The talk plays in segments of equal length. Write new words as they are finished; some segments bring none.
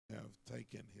have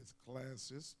taken his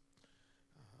classes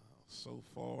so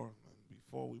far. And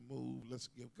before we move, let's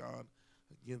give God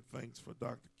again thanks for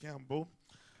Dr. Campbell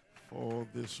for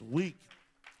this week.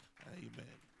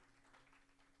 Amen.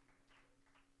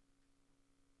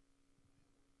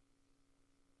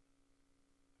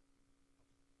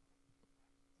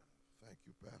 Thank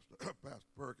you, Pastor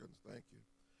Pastor Perkins. Thank you.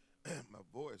 My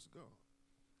voice gone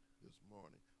this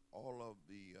morning. All of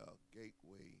the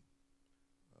Gateway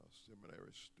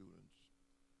Seminary students,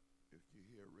 if you're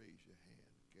here, raise your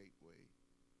hand. Gateway,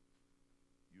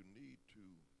 you need to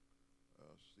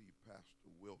see Pastor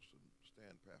Wilson.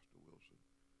 Stand, Pastor Wilson.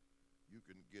 You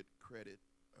can get credit,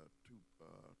 two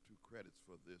credits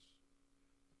for this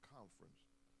conference,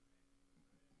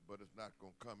 but it's not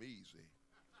going to come easy.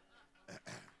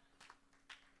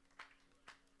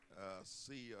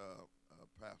 See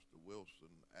Pastor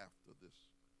Wilson after this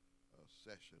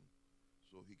session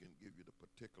so he can give you the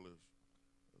particulars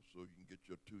so you can get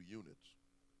your 2 units.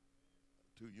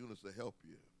 2 units to help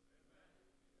you.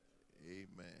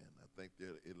 Amen. I think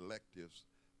they're electives,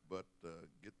 but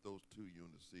get those 2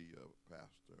 units. See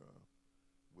Pastor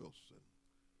Wilson.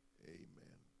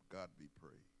 Amen. God be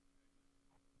praised.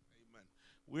 Amen.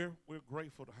 We're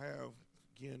grateful to have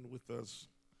again with us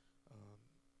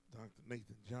Dr.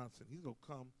 Nathan Johnson. He's going to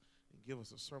come and give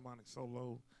us a sermonic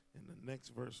solo, and the next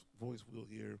voice we'll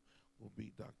hear will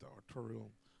be Dr.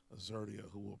 Arturo Azurdia,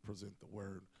 who will present the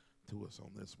word to us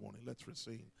on this morning. Let's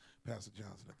receive Pastor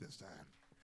Johnson at this time.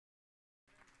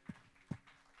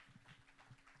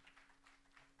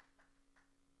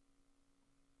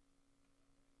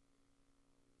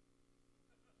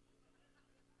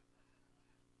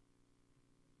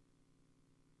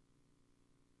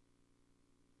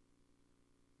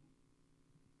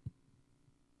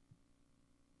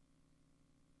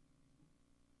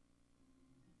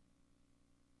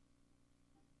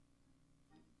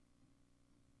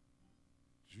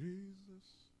 Jesus,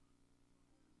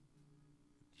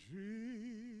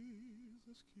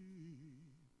 Jesus, keep me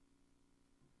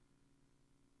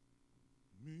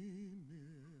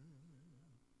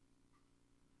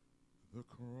near the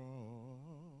cross.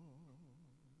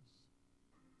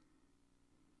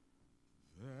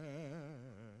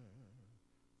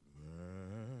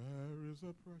 There is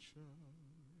a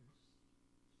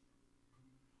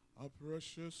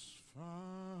precious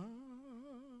fountain,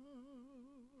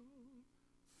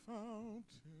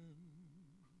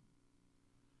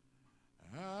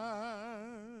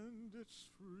 and it's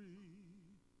free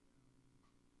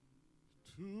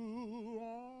to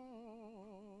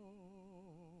all,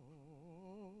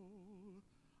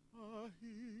 a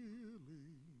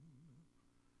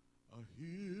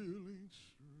healing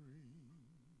stream,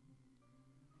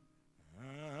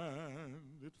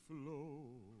 and it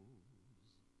flows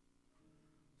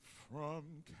from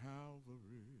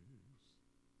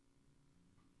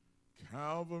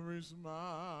Calvary's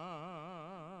mountain.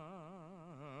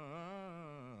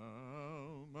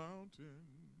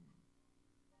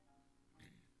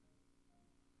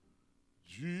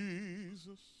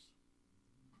 Jesus,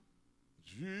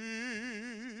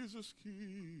 Jesus, keep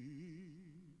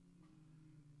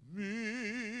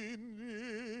me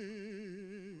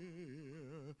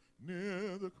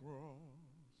near the cross.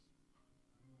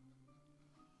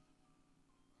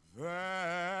 There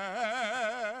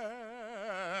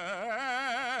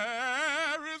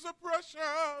is a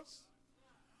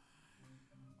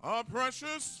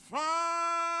precious fountain,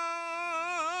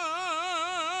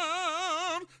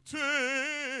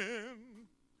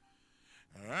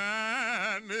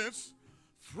 and it's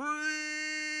free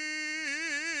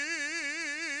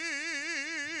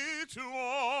to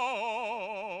all,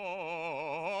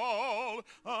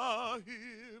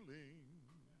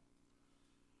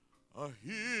 a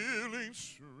healing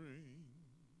stream,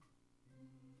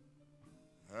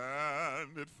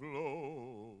 and it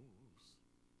flows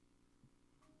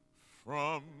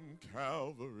from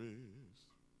Calvary's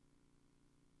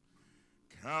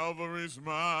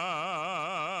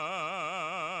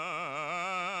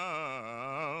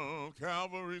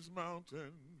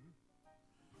mountain,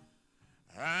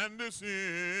 and it's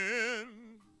in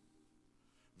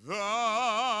the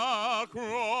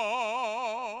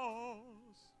cross.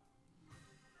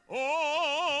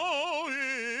 Oh,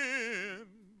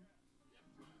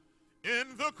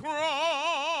 in the cross,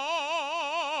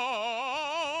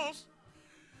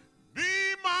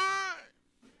 be my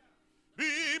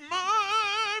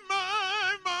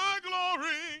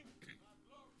glory,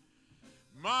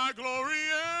 my glory,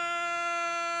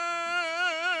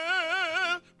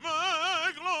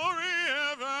 my glory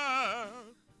ever,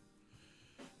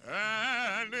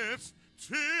 and it's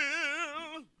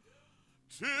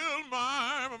till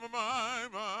my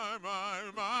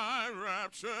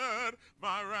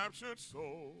my raptured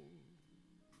soul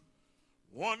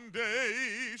one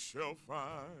day shall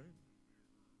find.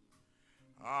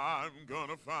 I'm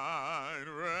gonna find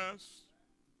rest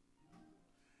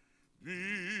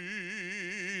beyond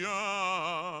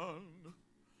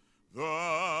the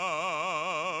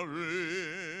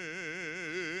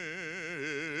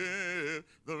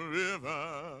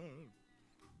river,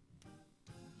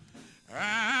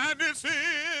 and it's in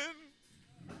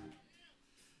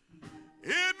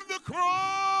the cross.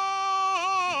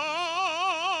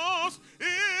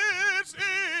 It's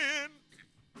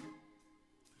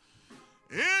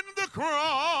in the cross.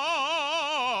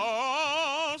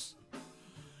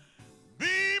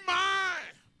 Be my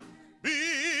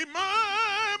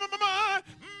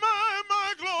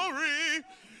glory,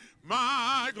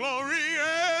 my glory,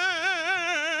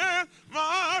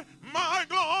 my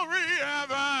glory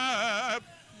ever.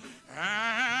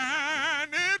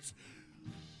 And it's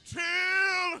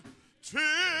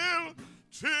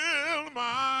till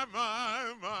my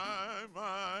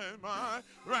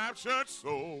raptured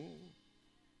soul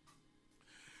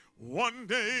one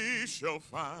day shall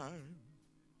find.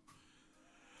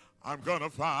 I'm gonna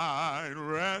find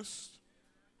rest.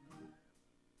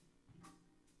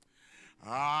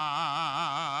 I'm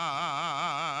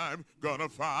gonna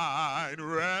find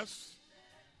rest.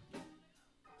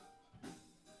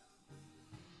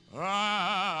 I'm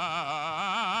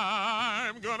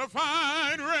gonna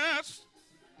find rest.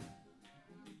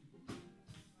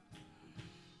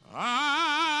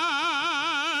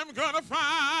 I'm gonna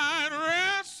find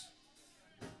rest.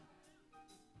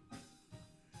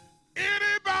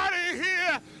 Anybody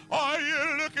here, are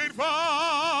you looking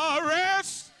for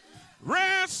rest?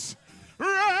 Rest,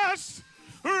 rest,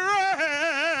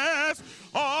 rest.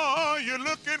 Are you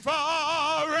looking for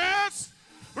rest?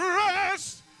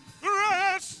 Rest,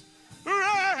 rest,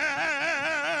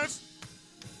 rest.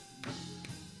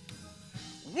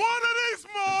 One of these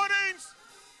mornings,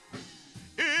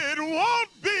 it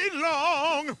won't be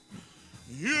long.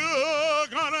 You're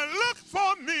gonna look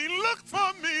for me,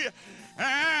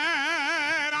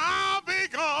 and I'll be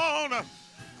gone.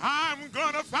 I'm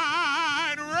gonna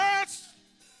find rest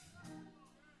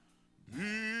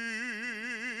beyond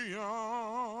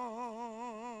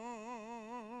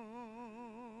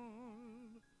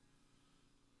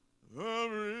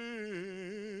the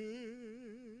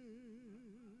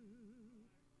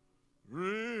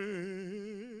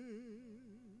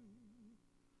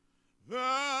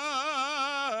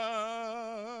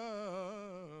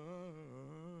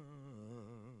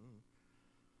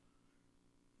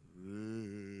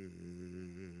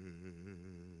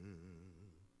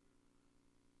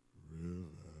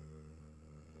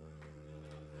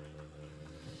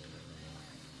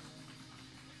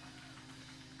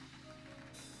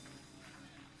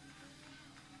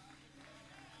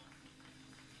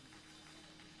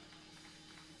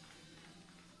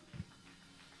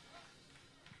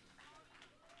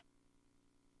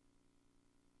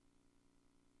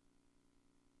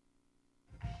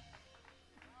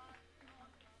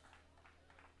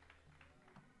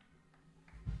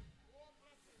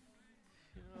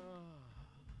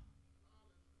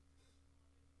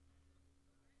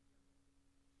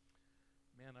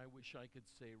Man, I wish I could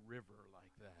say river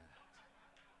like that.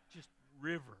 Just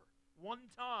river.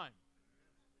 One time.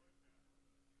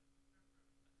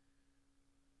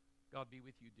 God be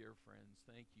with you, dear friends.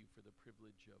 Thank you for the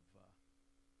privilege of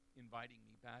inviting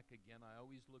me back again. I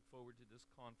always look forward to this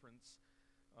conference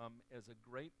as a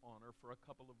great honor for a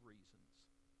couple of reasons.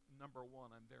 Number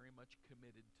one, I'm very much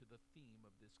committed to the theme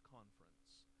of this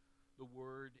conference, the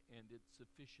Word and its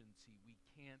sufficiency. We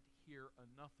can't hear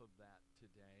enough of that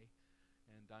today.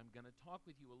 And I'm going to talk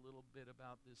with you a little bit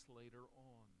about this later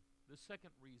on. The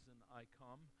second reason I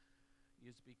come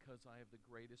is because I have the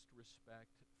greatest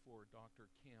respect for Dr.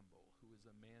 Campbell, who is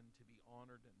a man to be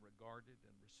honored and regarded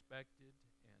and respected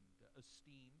and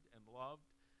esteemed and loved.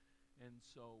 And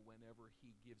so whenever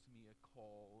he gives me a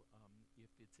call,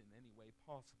 if it's in any way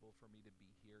possible for me to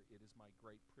be here, it is my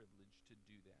great privilege to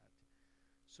do that.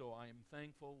 So I am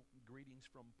thankful. Greetings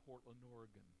from Portland,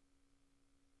 Oregon.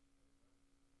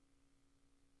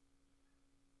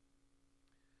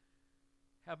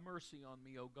 Have mercy on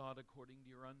me, O God, according to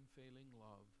your unfailing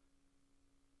love.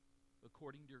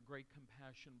 According to your great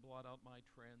compassion, blot out my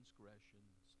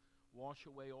transgressions. Wash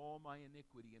away all my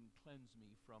iniquity and cleanse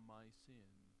me from my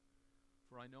sin.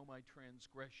 For I know my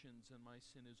transgressions, and my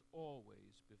sin is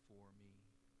always before me.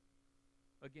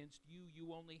 Against you,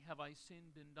 you only have I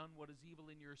sinned and done what is evil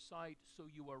in your sight, so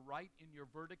you are right in your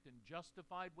verdict and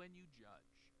justified when you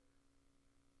judge.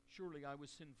 Surely I was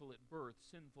sinful at birth,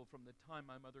 sinful from the time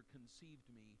my mother conceived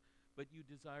me. but you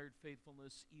desired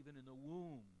faithfulness even in the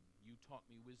womb. You taught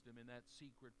me wisdom in that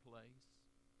secret place.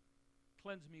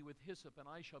 Cleanse me with hyssop, and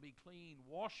I shall be clean.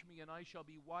 Wash me, and I shall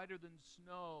be whiter than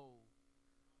snow.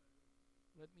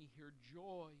 Let me hear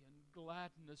joy and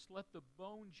gladness. Let the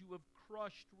bones you have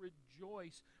crushed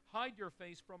rejoice. Hide your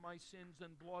face from my sins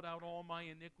and blot out all my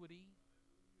iniquity.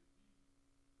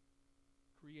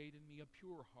 Create in me a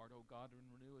pure heart, O God, and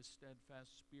renew a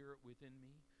steadfast spirit within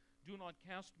me. Do not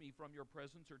cast me from your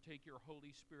presence or take your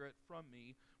Holy Spirit from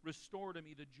me. Restore to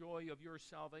me the joy of your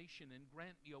salvation and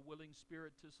grant me a willing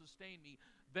spirit to sustain me.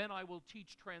 Then I will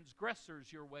teach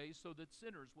transgressors your ways so that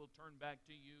sinners will turn back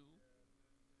to you.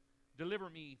 Deliver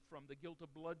me from the guilt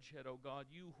of bloodshed, O God,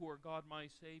 you who are God my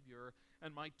Savior,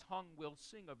 and my tongue will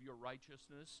sing of your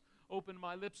righteousness. Open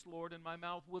my lips, Lord, and my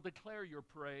mouth will declare your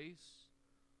praise.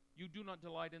 You do not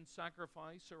delight in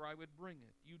sacrifice, or I would bring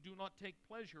it. You do not take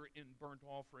pleasure in burnt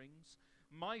offerings.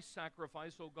 My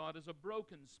sacrifice, O God, is a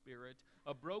broken spirit,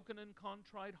 a broken and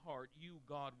contrite heart. You,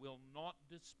 God, will not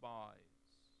despise.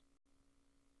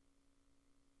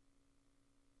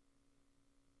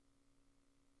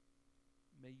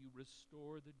 May you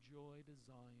restore the joy to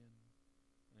Zion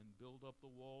and build up the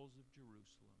walls of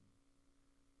Jerusalem.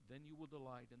 Then you will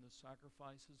delight in the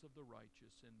sacrifices of the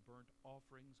righteous and burnt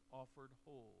offerings offered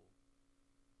whole.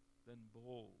 Then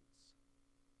bulls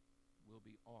will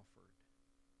be offered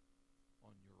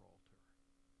on your altar.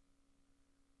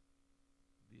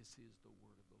 This is the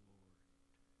word of the Lord.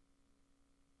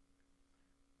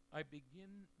 I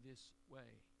begin this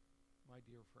way, my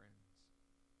dear friends,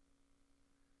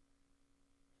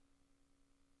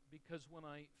 because when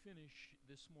I finish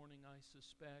this morning, I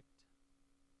suspect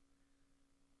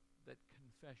that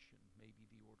confession may be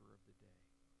the order of the day.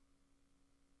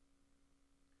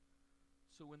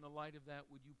 So in the light of that,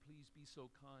 would you please be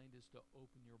so kind as to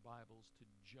open your Bibles to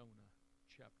Jonah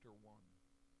chapter 1.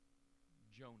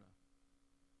 Jonah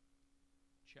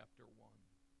chapter 1.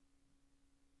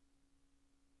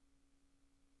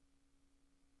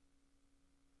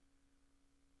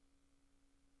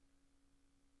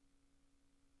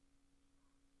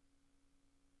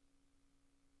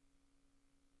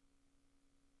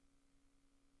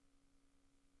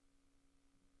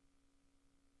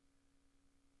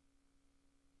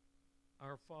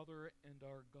 Our Father and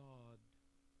our God,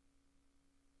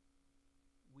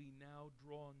 we now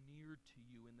draw near to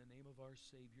you in the name of our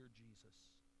Savior Jesus.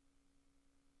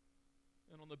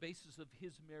 And on the basis of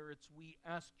his merits, we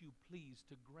ask you please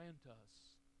to grant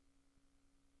us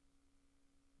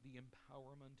the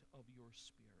empowerment of your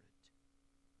Spirit.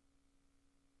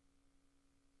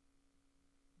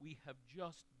 We have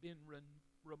just been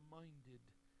reminded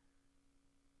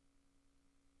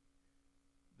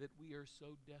that we are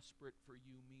so desperate for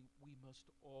you, we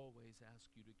must always ask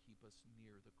you to keep us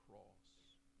near the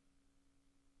cross.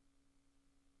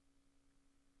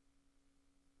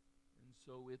 And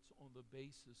so it's on the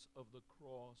basis of the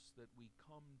cross that we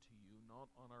come to you,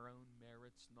 not on our own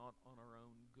merits, not on our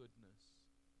own goodness,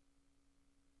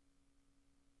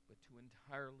 but to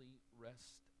entirely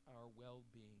rest our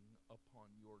well-being upon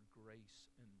your grace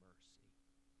and mercy.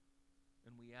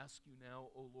 And we ask you now,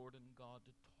 O Lord and God,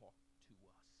 to talk to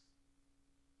us.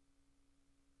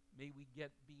 May we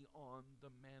get beyond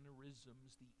the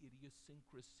mannerisms, the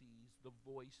idiosyncrasies, the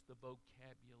voice, the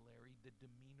vocabulary, the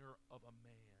demeanor of a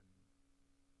man.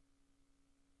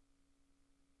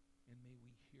 And may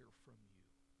we hear from you.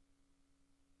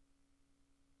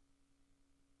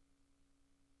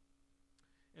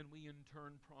 And we in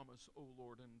turn promise, O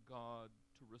Lord and God,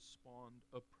 to respond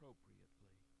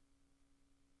appropriately.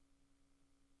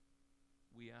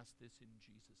 We ask this in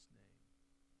Jesus' name.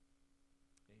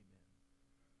 Amen.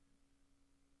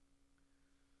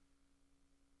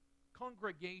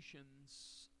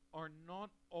 Congregations are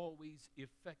not always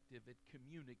effective at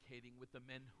communicating with the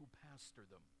men who pastor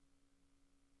them.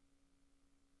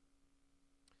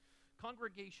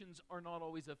 Congregations are not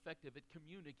always effective at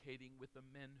communicating with the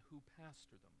men who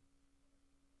pastor them.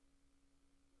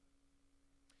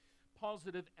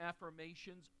 Positive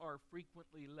affirmations are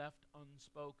frequently left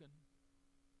unspoken.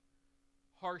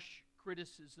 Harsh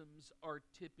criticisms are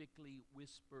typically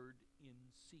whispered in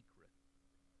secret.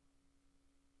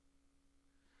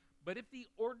 But if the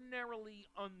ordinarily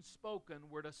unspoken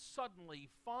were to suddenly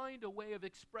find a way of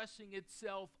expressing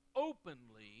itself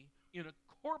openly in a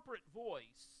corporate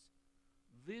voice,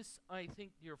 this, I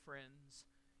think, dear friends,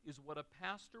 is what a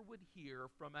pastor would hear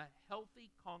from a healthy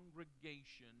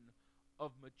congregation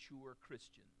of mature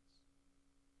Christians.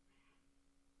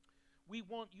 We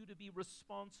want you to be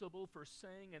responsible for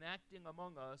saying and acting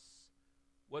among us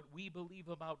what we believe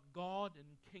about God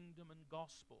and kingdom and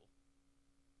gospel.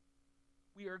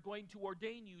 we are going to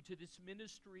ordain you to this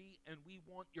ministry, and we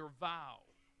want your vow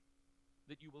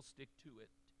that you will stick to it.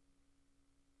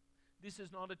 This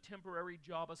is not a temporary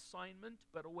job assignment,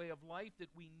 but a way of life that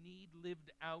we need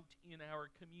lived out in our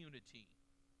community.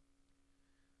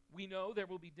 We know there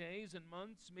will be days and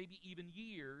months, maybe even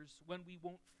years, when we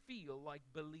won't feel like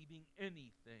believing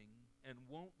anything and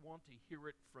won't want to hear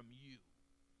it from you.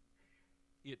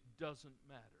 It doesn't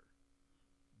matter.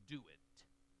 Do it.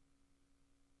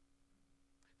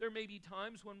 There may be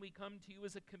times when we come to you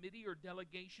as a committee or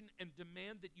delegation and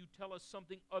demand that you tell us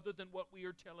something other than what we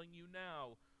are telling you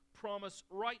now. Promise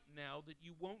right now that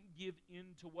you won't give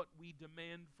in to what we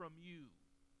demand from you.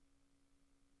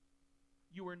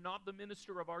 You are not the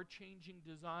minister of our changing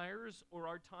desires or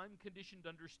our time-conditioned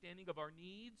understanding of our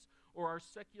needs or our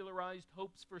secularized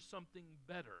hopes for something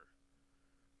better.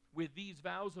 With these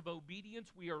vows of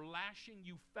obedience, we are lashing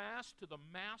you fast to the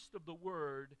mast of the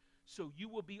word so you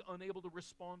will be unable to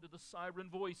respond to the siren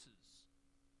voices.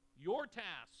 Your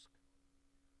task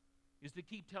is to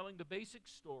keep telling the basic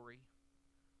story,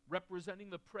 representing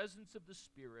the presence of the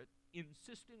Spirit,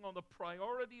 insisting on the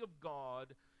priority of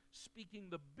God, speaking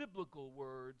the biblical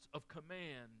words of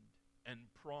command and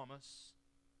promise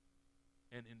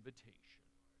and invitation.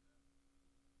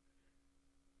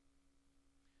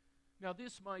 Now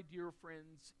this, my dear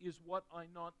friends, is what I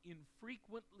not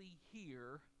infrequently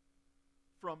hear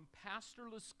from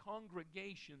pastorless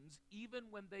congregations, even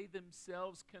when they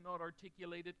themselves cannot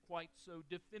articulate it quite so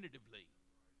definitively.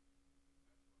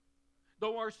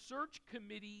 Though our search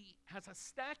committee has a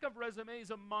stack of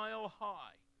resumes a mile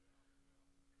high,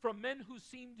 from men who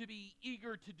seem to be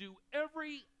eager to do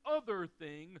every other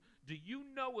thing, do you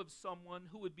know of someone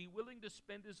who would be willing to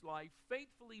spend his life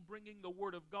faithfully bringing the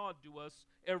Word of God to us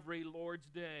every Lord's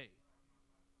Day?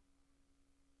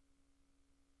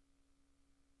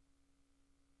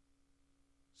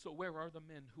 So where are the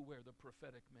men who wear the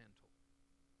prophetic mantle?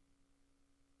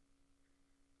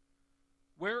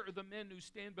 Where are the men who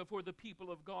stand before the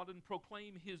people of God and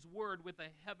proclaim His Word with a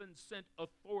heaven-sent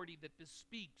authority that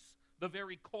bespeaks the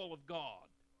very call of God?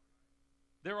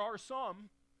 There are some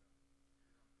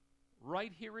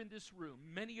right here in this room,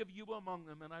 many of you among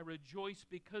them, and I rejoice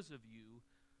because of you.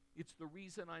 It's the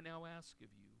reason I now ask of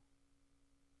you.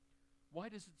 Why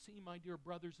does it seem, my dear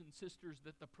brothers and sisters,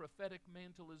 that the prophetic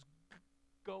mantle is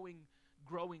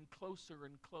growing closer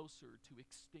and closer to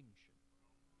extinction?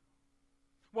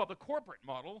 While the corporate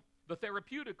model, the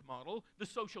therapeutic model, the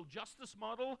social justice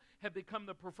model have become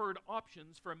the preferred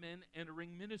options for men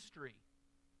entering ministry.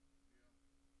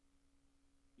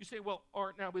 You say, well,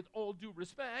 Art, now with all due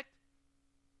respect,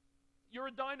 you're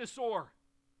a dinosaur.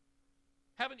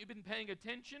 Haven't you been paying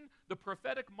attention? The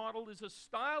prophetic model is a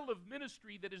style of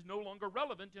ministry that is no longer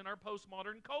relevant in our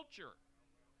postmodern culture.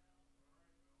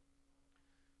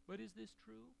 But is this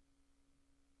true?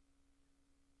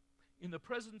 In the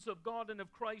presence of God and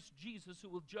of Christ Jesus, who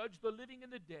will judge the living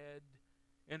and the dead,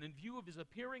 and in view of His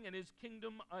appearing and His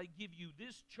kingdom, I give you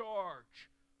this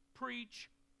charge: preach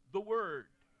the word.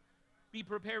 Be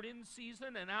prepared in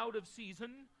season and out of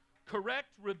season. Correct,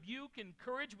 rebuke,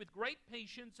 encourage with great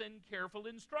patience and careful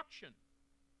instruction.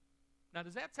 Now,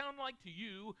 does that sound like to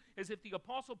you as if the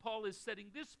Apostle Paul is setting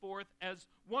this forth as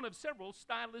one of several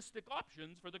stylistic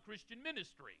options for the Christian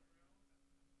ministry?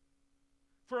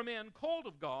 For a man called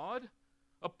of God,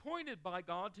 appointed by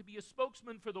God to be a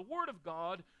spokesman for the Word of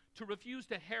God, to refuse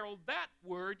to herald that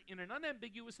word in an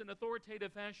unambiguous and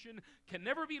authoritative fashion can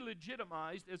never be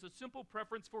legitimized as a simple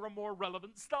preference for a more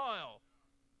relevant style.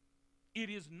 It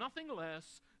is nothing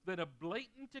less than a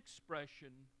blatant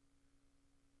expression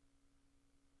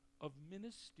of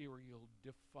ministerial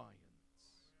defiance.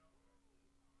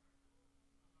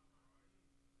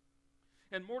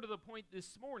 And more to the point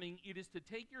this morning, it is to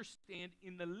take your stand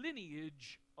in the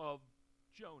lineage of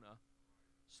Jonah,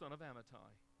 son of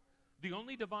Amittai, the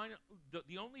only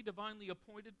divinely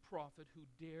appointed prophet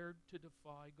who dared to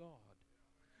defy God.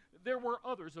 There were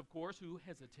others, of course, who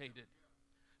hesitated.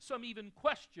 Some even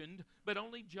questioned, but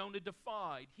only Jonah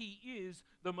defied. He is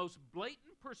the most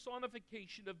blatant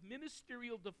personification of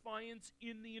ministerial defiance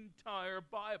in the entire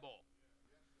Bible.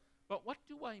 But what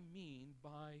do I mean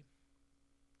by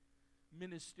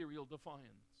ministerial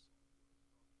defiance?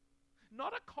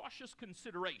 Not a cautious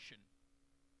consideration.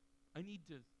 I need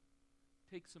to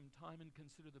take some time and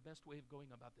consider the best way of going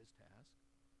about this task.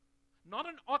 Not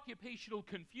an occupational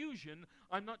confusion.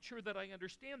 I'm not sure that I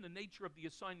understand the nature of the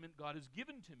assignment God has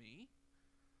given to me.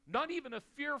 Not even a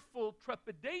fearful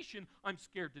trepidation. I'm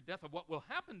scared to death of what will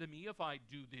happen to me if I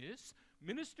do this.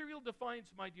 Ministerial defiance,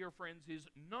 my dear friends, is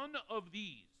none of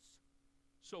these.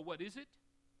 So what is it?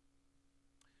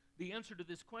 The answer to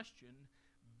this question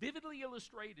vividly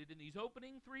illustrated in these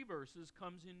opening 3 verses,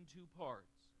 comes in 2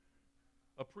 parts: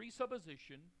 a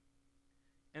presupposition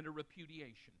and a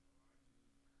repudiation.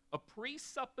 A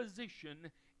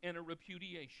presupposition and a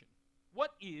repudiation.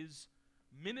 What is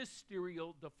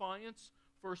ministerial defiance?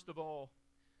 First of all,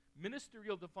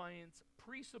 ministerial defiance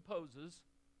presupposes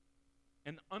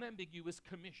an unambiguous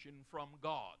commission from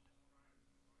God.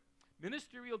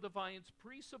 Ministerial defiance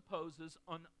presupposes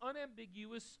an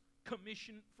unambiguous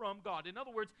commission from God. In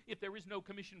other words, if there is no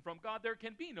commission from God, there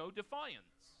can be no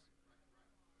defiance.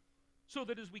 So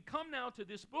that as we come now to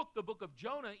this book, the book of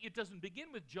Jonah, it doesn't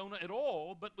begin with Jonah at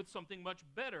all, but with something much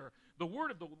better: the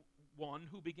word of the one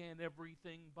who began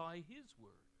everything by his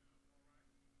word.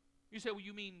 You say, well,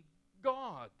 you mean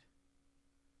God?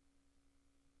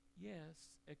 Yes,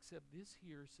 except this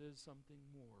here says something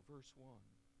more. Verse 1.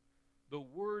 The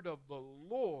word of the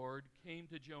Lord came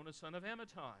to Jonah, son of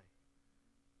Amittai.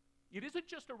 It isn't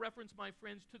just a reference, my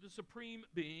friends, to the supreme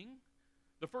being,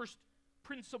 the first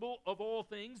principle of all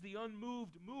things, the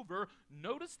unmoved mover.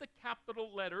 Notice the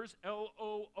capital letters,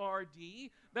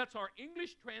 L-O-R-D. That's our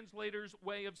English translator's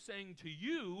way of saying to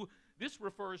you, this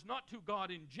refers not to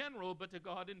God in general, but to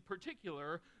God in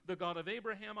particular, the God of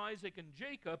Abraham, Isaac, and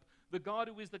Jacob, the God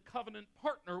who is the covenant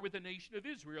partner with the nation of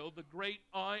Israel, the great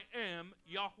I am,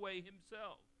 Yahweh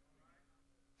himself.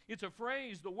 It's a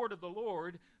phrase, the word of the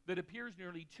Lord, that appears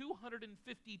nearly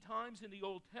 250 times in the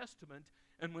Old Testament,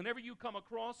 and whenever you come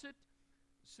across it,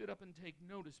 sit up and take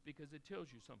notice, because it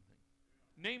tells you something.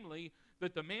 Namely,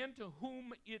 that the man to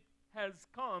whom it has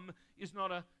come is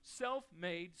not a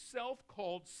self-made,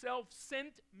 self-called,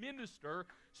 self-sent minister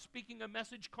speaking a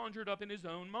message conjured up in his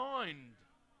own mind.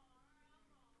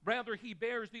 Rather, he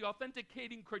bears the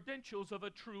authenticating credentials of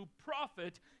a true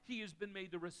prophet. He has been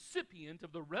made the recipient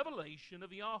of the revelation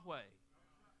of Yahweh.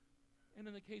 And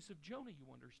in the case of Jonah,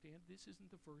 you understand, this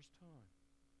isn't the first time.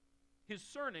 His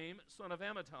surname, son of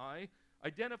Amittai,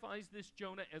 identifies this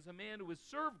Jonah as a man who has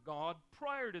served God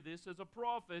prior to this as a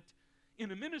prophet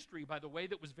in a ministry, by the way,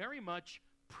 that was very much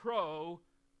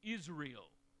pro-Israel.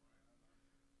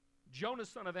 Jonah,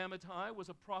 son of Amittai, was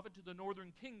a prophet to the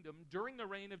northern kingdom during the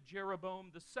reign of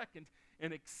Jeroboam II,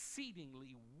 an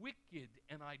exceedingly wicked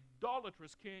and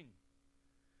idolatrous king.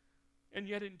 And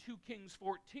yet in 2 Kings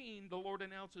 14, the Lord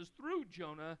announces through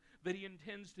Jonah that he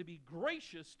intends to be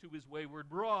gracious to his wayward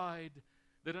bride,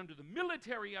 that under the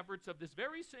military efforts of this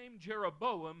very same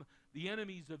Jeroboam, the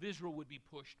enemies of Israel would be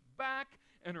pushed back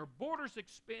and her borders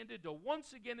expanded to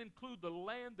once again include the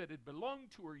land that had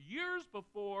belonged to her years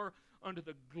before under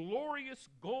the glorious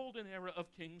golden era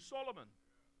of King Solomon.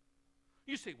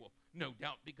 You say, well, no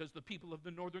doubt because the people of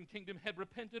the northern kingdom had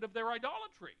repented of their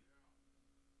idolatry.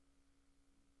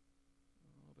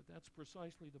 Oh, but that's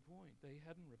precisely the point. They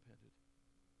hadn't repented.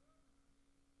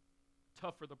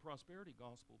 Tough for the prosperity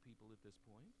gospel people at this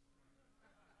point.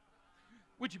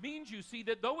 Which means, you see,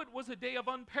 that though it was a day of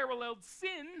unparalleled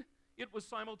sin, it was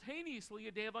simultaneously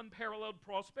a day of unparalleled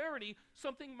prosperity,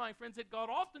 something, my friends, that God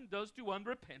often does to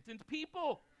unrepentant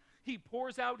people. He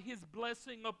pours out his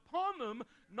blessing upon them,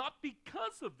 not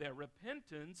because of their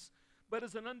repentance, but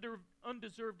as an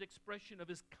undeserved expression of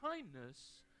his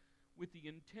kindness, with the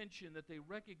intention that they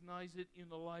recognize it in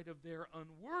the light of their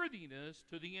unworthiness,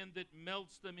 to the end that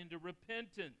melts them into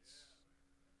repentance.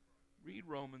 Read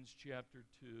Romans chapter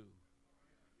 2.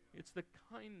 It's the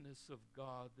kindness of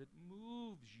God that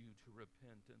moves you to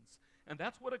repentance. And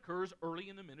that's what occurs early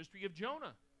in the ministry of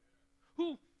Jonah,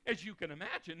 who, as you can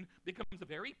imagine, becomes a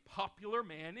very popular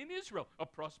man in Israel, a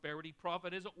prosperity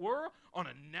prophet, as it were, on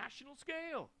a national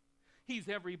scale. He's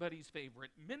everybody's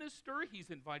favorite minister. He's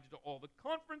invited to all the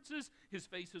conferences. His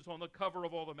face is on the cover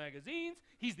of all the magazines.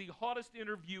 He's the hottest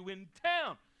interview in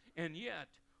town. And yet,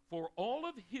 for all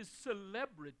of his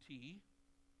celebrity,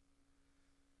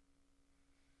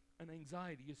 an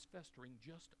anxiety is festering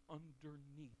just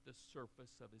underneath the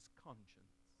surface of his conscience.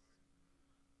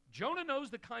 Jonah knows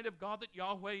the kind of God that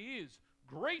Yahweh is,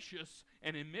 gracious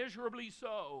and immeasurably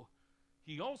so.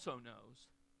 He also knows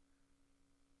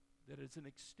that as an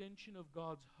extension of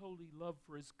God's holy love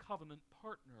for his covenant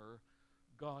partner,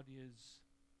 God is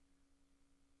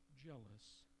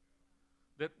jealous.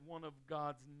 That one of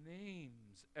God's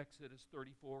names, Exodus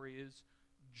 34, is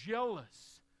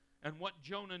jealous. And what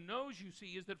Jonah knows, you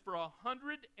see, is that for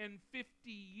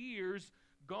 150 years,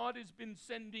 God has been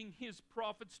sending his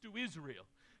prophets to Israel,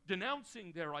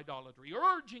 denouncing their idolatry,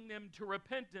 urging them to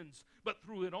repentance. But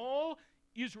through it all,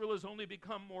 Israel has only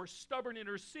become more stubborn in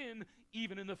her sin,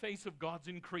 even in the face of God's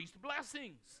increased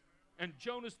blessings. And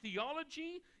Jonah's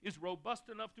theology is robust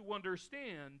enough to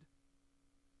understand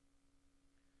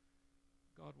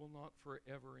God will not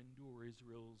forever endure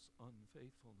Israel's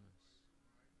unfaithfulness.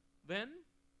 Then,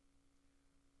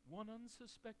 one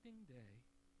unsuspecting day,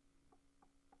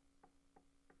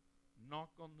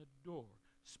 knock on the door.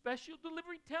 Special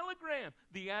delivery telegram.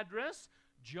 The address,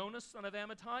 Jonah son of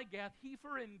Amittai,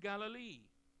 Gath-Hepher in Galilee.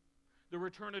 The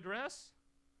return address,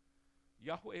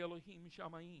 Yahweh Elohim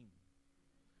Shamayim,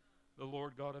 the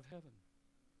Lord God of heaven.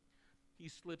 He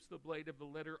slips the blade of the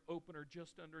letter opener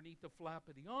just underneath the flap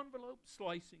of the envelope,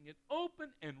 slicing it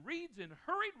open, and reads in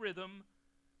hurried rhythm,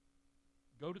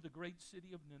 "Go to the great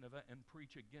city of Nineveh and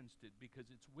preach against it, because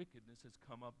its wickedness has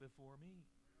come up before me."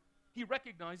 He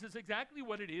recognizes exactly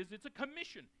what it is. It's a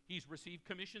commission. He's received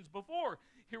commissions before.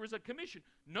 Here is a commission.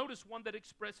 Notice one that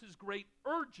expresses great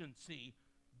urgency.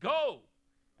 Go.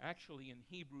 Actually, in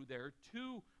Hebrew, there are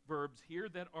two verbs here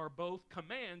that are both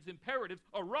commands, imperatives.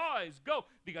 Arise, go.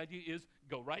 The idea is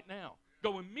go right now.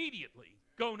 Go immediately.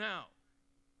 Go now.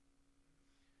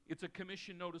 It's a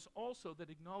commission, notice also, that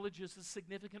acknowledges a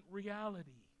significant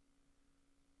reality.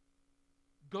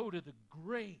 Go to the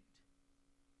great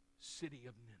city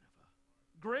of Nineveh.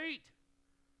 Great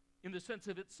in the sense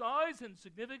of its size and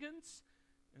significance,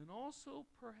 and also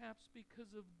perhaps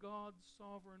because of God's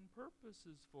sovereign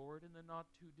purposes for it in the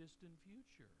not-too-distant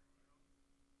future.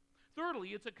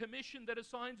 Thirdly, it's a commission that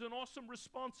assigns an awesome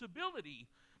responsibility.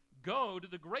 Go to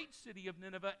the great city of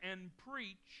Nineveh and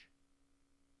preach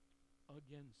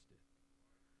against it.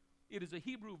 It is a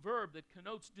Hebrew verb that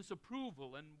connotes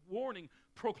disapproval and warning.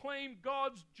 Proclaim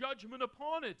God's judgment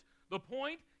upon it. The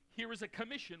point, here is a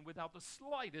commission without the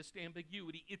slightest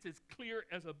ambiguity. It's as clear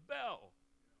as a bell.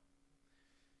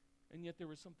 And yet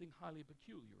there is something highly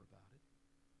peculiar about it.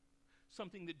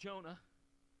 Something that Jonah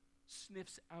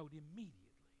sniffs out immediately.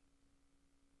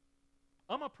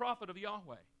 I'm a prophet of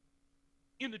Yahweh.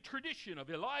 In the tradition of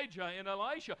Elijah and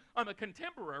Elisha, I'm a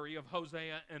contemporary of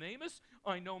Hosea and Amos.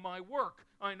 I know my work.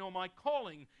 I know my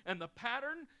calling. And the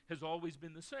pattern has always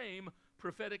been the same.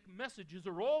 Prophetic messages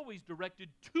are always directed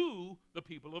to the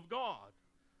people of God.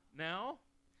 Now,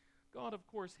 God, of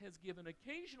course, has given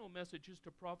occasional messages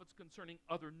to prophets concerning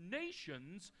other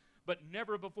nations, but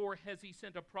never before has he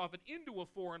sent a prophet into a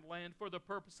foreign land for the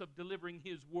purpose of delivering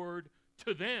his word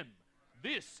to them.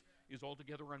 This is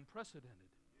altogether unprecedented.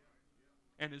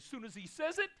 And as soon as he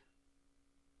says it,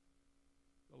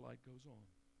 the light goes on.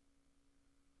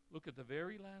 Look at the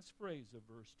very last phrase of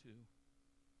verse 2.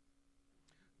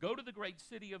 Go to the great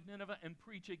city of Nineveh and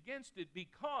preach against it,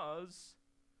 because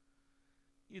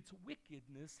its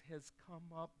wickedness has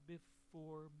come up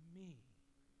before me.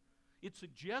 It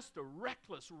suggests a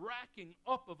reckless racking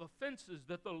up of offenses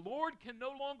that the Lord can no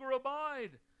longer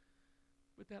abide.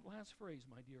 But that last phrase,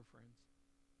 my dear friends,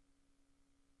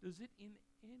 does it in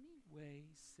any way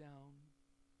sound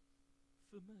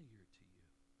familiar to you?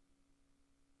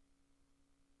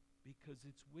 Because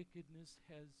its wickedness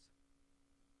has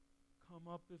come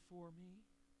up before me?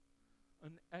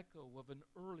 An echo of an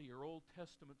earlier Old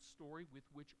Testament story with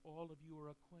which all of you are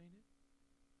acquainted?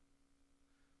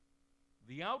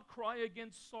 The outcry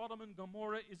against Sodom and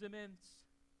Gomorrah is immense,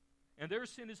 and their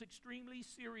sin is extremely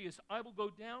serious. I will go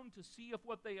down to see if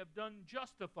what they have done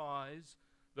justifies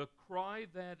the cry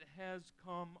that has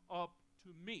come up to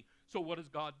me. So what does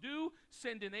God do?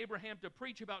 Send in Abraham to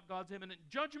preach about God's imminent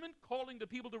judgment, calling the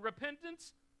people to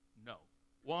repentance? No.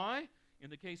 Why? In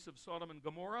the case of Sodom and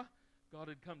Gomorrah, God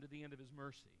had come to the end of his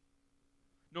mercy.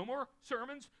 No more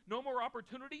sermons, no more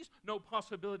opportunities, no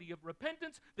possibility of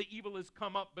repentance. The evil has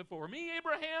come up before me,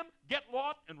 Abraham. Get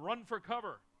Lot and run for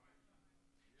cover.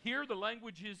 Here the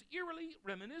language is eerily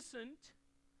reminiscent.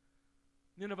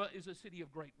 Nineveh is a city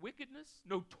of great wickedness,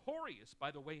 notorious,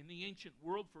 by the way, in the ancient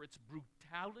world for its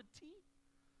brutality,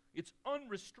 its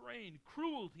unrestrained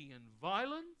cruelty and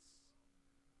violence.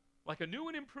 Like a new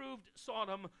and improved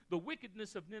Sodom, the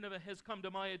wickedness of Nineveh has come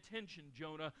to my attention,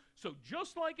 Jonah. So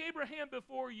just like Abraham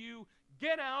before you,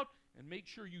 get out and make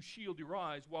sure you shield your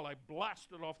eyes while I blast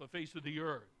it off the face of the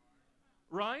earth.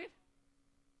 Right?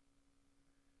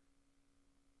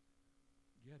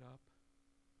 Get up.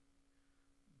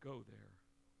 Go there.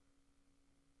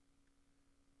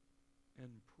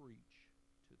 And preach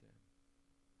to them.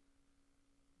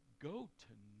 Go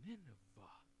to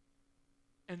Nineveh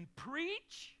and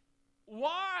preach?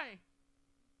 Why?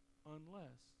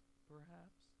 Unless,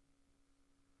 perhaps,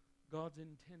 God's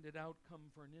intended outcome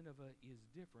for Nineveh is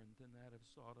different than that of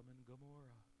Sodom and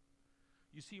Gomorrah.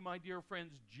 You see, my dear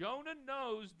friends, Jonah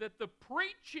knows that the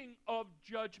preaching of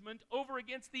judgment over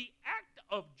against the act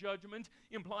of judgment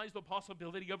implies the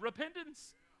possibility of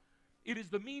repentance. It is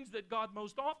the means that God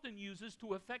most often uses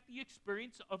to affect the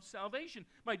experience of salvation.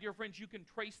 My dear friends, you can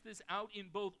trace this out in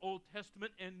both Old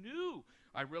Testament and New.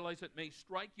 I realize it may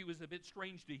strike you as a bit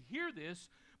strange to hear this,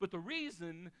 but the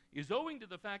reason is owing to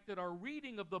the fact that our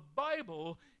reading of the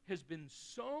Bible has been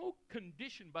so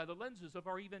conditioned by the lenses of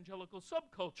our evangelical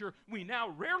subculture, we now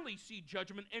rarely see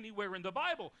judgment anywhere in the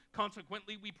Bible.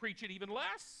 Consequently, we preach it even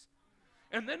less.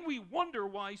 And then we wonder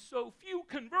why so few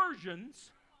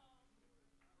conversions.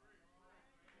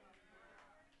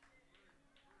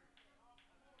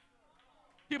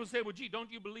 People say, well, gee,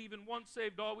 don't you believe in once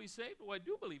saved, always saved? Well, I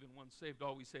do believe in once saved,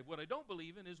 always saved. What I don't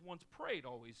believe in is once prayed,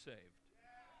 always saved.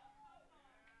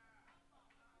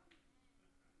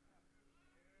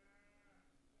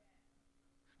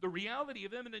 The reality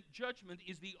of imminent judgment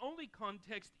is the only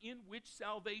context in which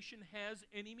salvation has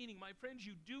any meaning. My friends,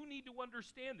 you do need to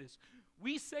understand this.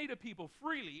 We say to people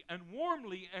freely and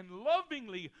warmly and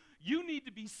lovingly, you need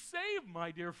to be saved,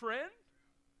 my dear friend.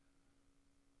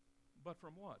 But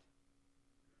from what?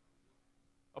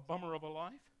 A bummer of a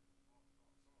life?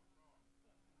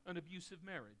 An abusive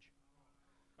marriage?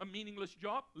 A meaningless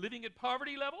job? Living at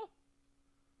poverty level?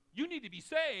 You need to be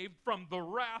saved from the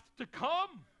wrath to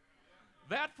come.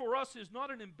 That for us is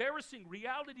not an embarrassing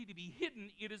reality to be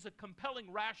hidden. It is a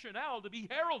compelling rationale to be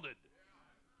heralded.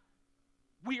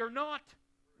 We are not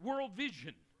World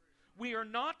Vision. We are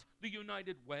not the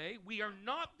United Way. We are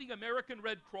not the American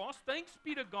Red Cross. Thanks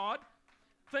be to God.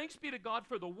 Thanks be to God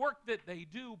for the work that they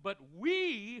do, but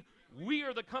we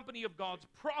are the company of God's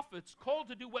prophets, called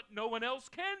to do what no one else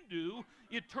can do.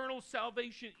 Eternal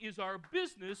salvation is our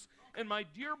business, and my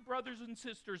dear brothers and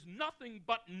sisters, nothing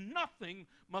but nothing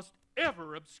must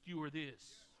ever obscure this.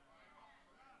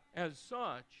 As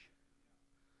such,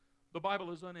 the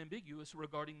Bible is unambiguous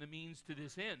regarding the means to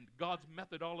this end. God's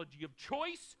methodology of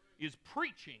choice is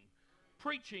preaching.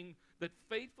 Preaching that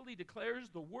faithfully declares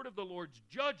the word of the Lord's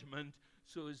judgment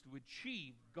so as to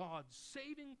achieve God's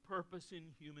saving purpose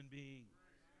in human beings.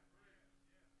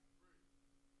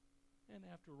 And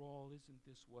after all, isn't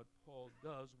this what Paul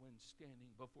does when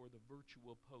standing before the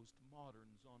virtual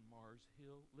postmoderns on Mars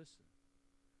Hill? Listen,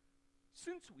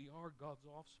 since we are God's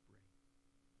offspring,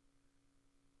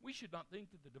 we should not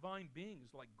think that the divine being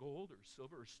is like gold or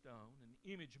silver or stone,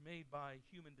 an image made by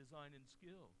human design and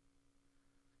skill.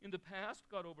 In the past,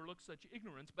 God overlooked such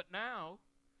ignorance, but now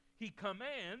he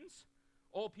commands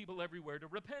all people everywhere to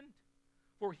repent.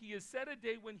 For he has set a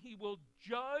day when he will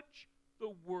judge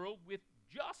the world with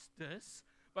justice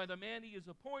by the man he has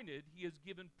appointed. He has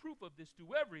given proof of this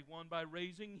to everyone by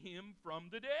raising him from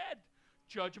the dead.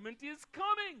 Judgment is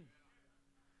coming.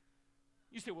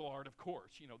 You say, well, Art, of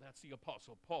course, that's the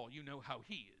Apostle Paul. You know how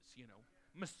he is,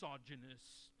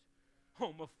 misogynist,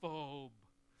 homophobe.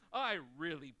 I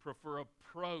really prefer an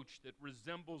approach that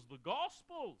resembles the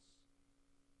Gospels.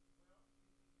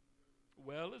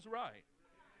 Well is right.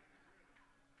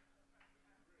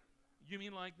 You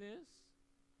mean like this?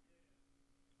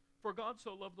 For God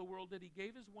so loved the world that he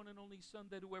gave his one and only Son,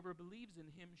 that whoever believes in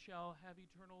him shall have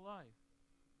eternal life.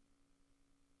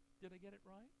 Did I get it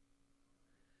right?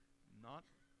 Not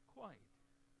quite.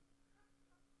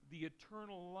 The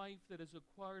eternal life that is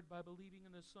acquired by believing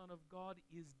in the Son of God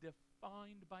is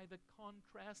defined by the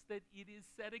contrast that it is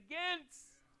set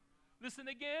against. Listen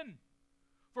again.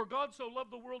 For God so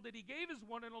loved the world that he gave his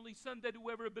one and only Son, that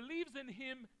whoever believes in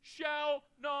him shall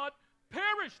not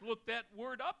perish. Look that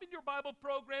word up in your Bible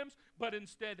programs, but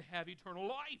instead have eternal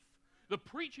life. The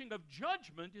preaching of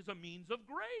judgment is a means of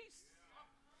grace.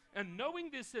 And knowing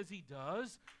this as he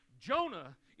does,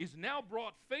 Jonah is now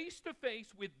brought face to face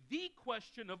with the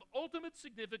question of ultimate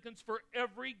significance for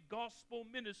every gospel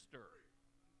minister.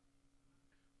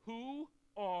 Who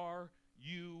are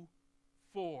you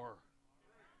for?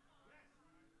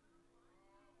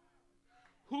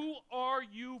 Who are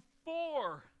you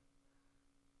for?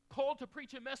 Called to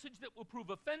preach a message that will prove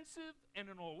offensive and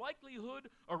in all likelihood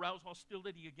arouse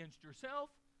hostility against yourself.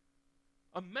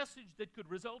 A message that could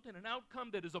result in an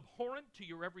outcome that is abhorrent to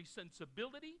your every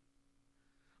sensibility.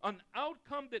 An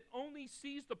outcome that only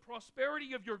sees the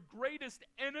prosperity of your greatest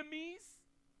enemies,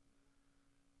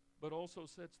 but also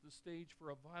sets the stage for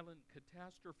a violent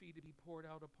catastrophe to be poured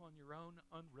out upon your own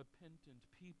unrepentant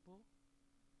people.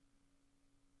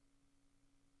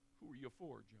 Who are you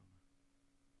for, Jonah?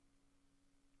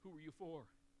 Who are you for?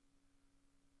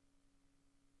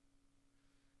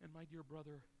 And my dear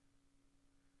brother,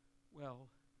 well,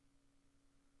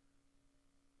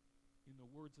 in the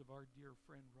words of our dear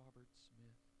friend Robert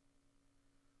Smith,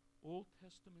 Old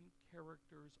Testament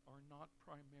characters are not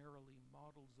primarily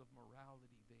models of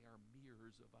morality, they are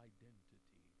mirrors of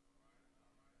identity.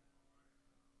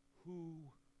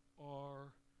 Who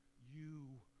are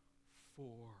you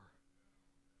for?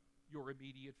 Your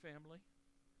immediate family?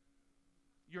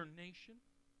 Your nation?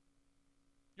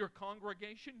 Your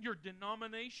congregation? Your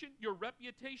denomination? Your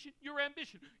reputation? Your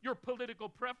ambition? Your political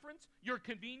preference? Your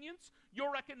convenience?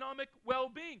 Your economic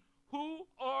well-being? Who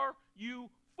are you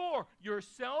for?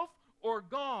 Yourself or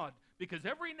God? Because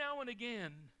every now and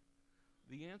again,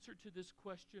 the answer to this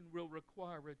question will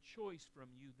require a choice from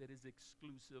you that is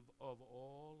exclusive of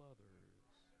all others.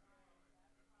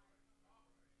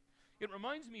 It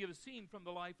reminds me of a scene from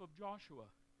the life of Joshua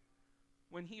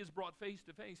when he is brought face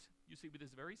to face, you see, with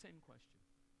this very same question.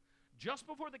 Just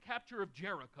before the capture of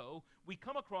Jericho, we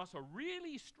come across a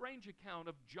really strange account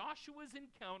of Joshua's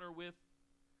encounter with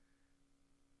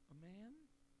a man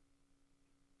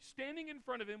standing in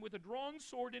front of him with a drawn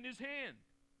sword in his hand.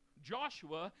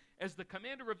 Joshua, as the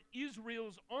commander of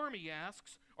Israel's army,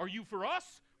 asks, "Are you for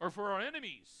us or for our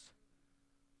enemies?"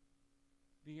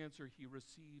 The answer he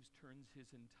receives turns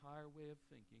his entire way of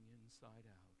thinking inside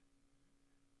out.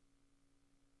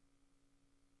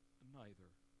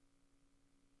 Neither.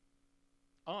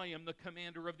 I am the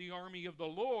commander of the army of the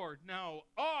Lord. Now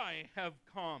I have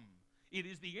come. It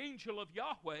is the angel of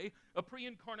Yahweh, a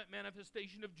pre-incarnate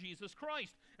manifestation of Jesus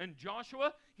Christ. And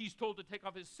Joshua, he's told to take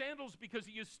off his sandals because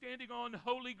he is standing on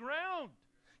holy ground.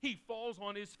 He falls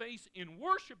on his face in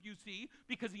worship, you see,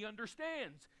 because he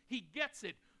understands. He gets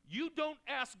it. You don't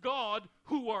ask God,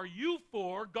 "Who are you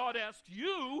for?" God asks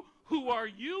you, "Who are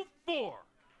you for?"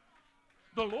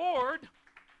 The Lord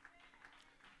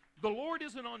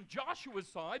isn't on Joshua's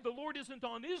side. The Lord isn't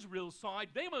on Israel's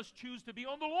side. They must choose to be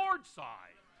on the Lord's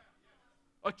side.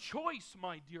 A choice,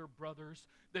 my dear brothers,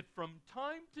 that from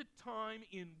time to time,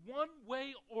 in one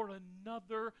way or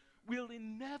another, will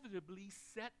inevitably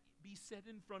be set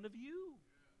in front of you.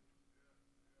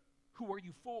 Who are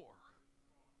you for?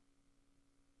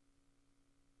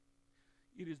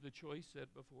 It is the choice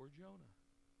set before Jonah.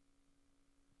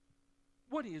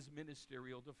 What is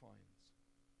ministerial defiance?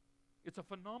 It's a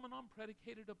phenomenon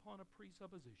predicated upon a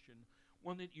presupposition,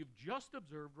 one that you've just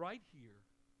observed right here.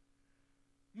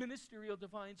 Ministerial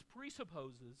defiance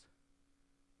presupposes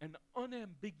an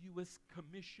unambiguous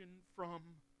commission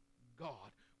from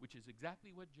God, which is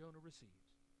exactly what Jonah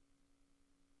receives.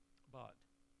 But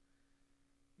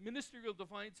ministerial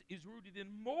defiance is rooted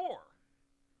in more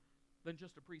than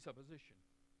just a presupposition.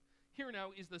 Here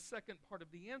now is the second part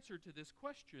of the answer to this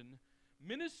question.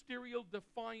 Ministerial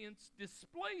defiance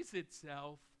displays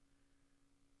itself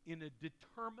in a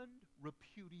determined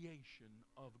repudiation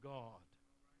of God.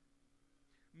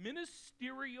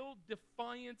 Ministerial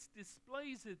defiance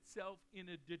displays itself in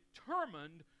a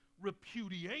determined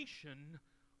repudiation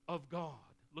of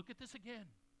God. Look at this again.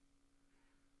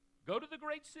 Go to the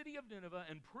great city of Nineveh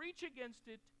and preach against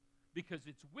it, because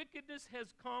its wickedness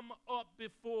has come up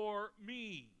before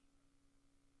me.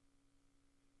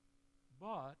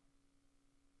 But,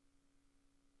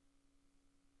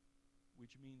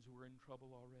 which means we're in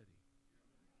trouble already.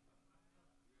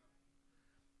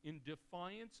 In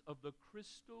defiance of the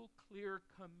crystal clear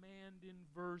command in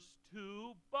verse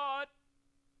 2, but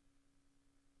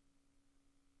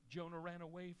Jonah ran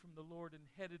away from the Lord and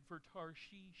headed for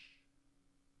Tarshish.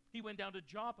 He went down to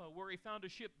Joppa, where he found a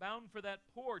ship bound for that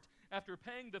port. After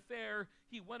paying the fare,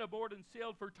 he went aboard and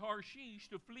sailed for Tarshish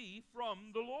to flee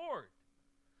from the Lord.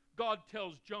 God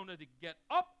tells Jonah to get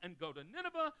up and go to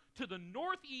Nineveh, to the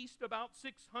northeast about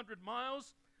 600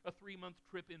 miles, a 3-month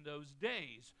trip in those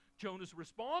days. Jonah's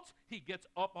response, he gets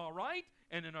up all right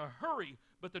and in a hurry,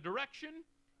 but the direction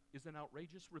is an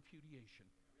outrageous repudiation.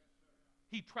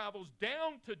 He travels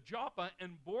down to Joppa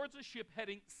and boards a ship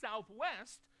heading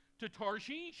southwest to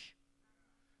Tarshish.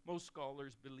 Most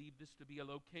scholars believe this to be a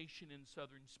location in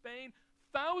southern Spain,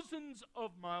 thousands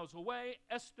of miles away,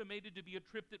 estimated to be a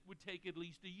trip that would take at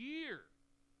least a year.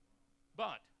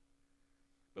 But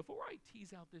before I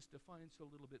tease out this defiance a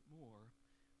little bit more,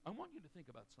 I want you to think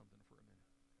about something for a minute.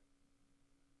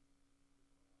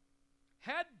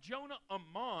 Had Jonah a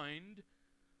mind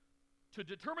to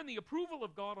determine the approval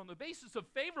of God on the basis of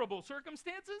favorable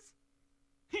circumstances?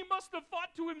 He must have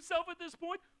thought to himself at this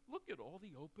point, look at all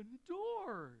the open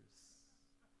doors.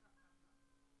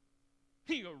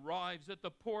 He arrives at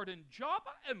the port in Joppa,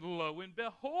 and lo and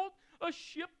behold, a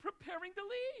ship preparing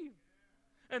to leave.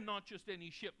 And not just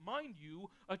any ship, mind you,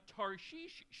 a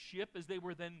Tarshish ship, as they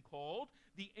were then called,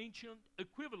 the ancient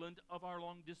equivalent of our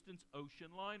long-distance ocean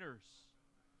liners.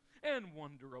 And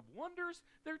wonder of wonders,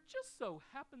 there just so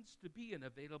happens to be an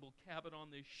available cabin on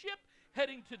this ship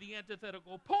heading to the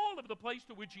antithetical pole of the place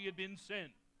to which he had been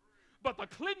sent. But the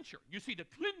clincher, you see, the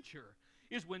clincher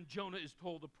is when Jonah is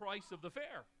told the price of the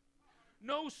fare.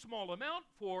 No small amount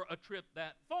for a trip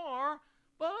that far,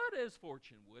 But as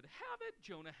fortune would have it,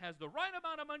 Jonah has the right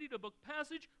amount of money to book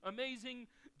passage. Amazing,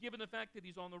 given the fact that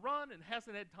he's on the run and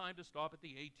hasn't had time to stop at the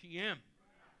ATM.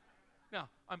 Now,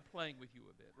 I'm playing with you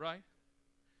a bit, right?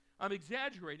 I'm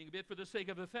exaggerating a bit for the sake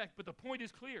of effect, but the point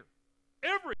is clear.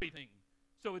 Everything,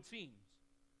 so it seems,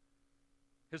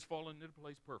 has fallen into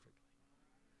place perfectly.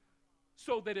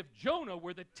 So that if Jonah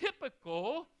were the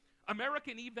typical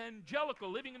American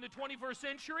evangelical living in the 21st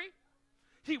century,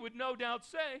 he would no doubt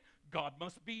say, God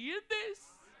must be in this.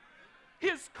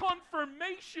 His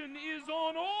confirmation is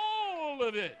on all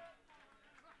of it.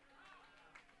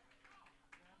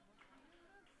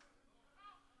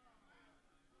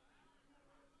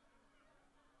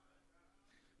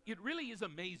 It really is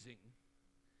amazing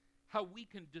how we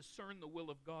can discern the will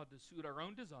of God to suit our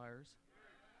own desires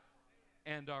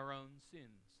and our own sins.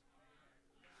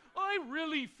 I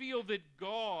really feel that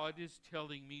God is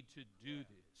telling me to do this.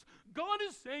 God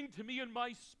is saying to me in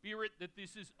my spirit that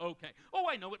this is okay. Oh,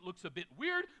 I know it looks a bit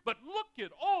weird, but look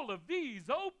at all of these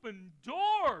open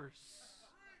doors.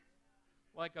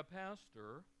 Like a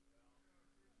pastor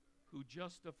who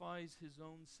justifies his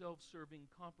own self-serving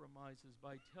compromises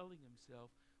by telling himself,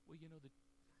 well, you know,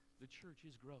 the church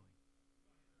is growing.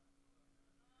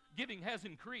 Giving has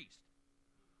increased.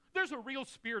 There's a real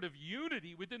spirit of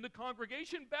unity within the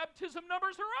congregation. Baptism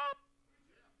numbers are up.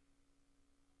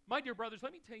 My dear brothers,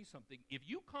 let me tell you something. If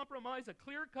you compromise a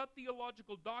clear-cut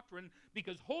theological doctrine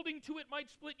because holding to it might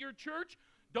split your church,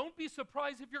 don't be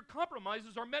surprised if your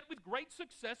compromises are met with great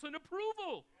success and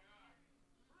approval.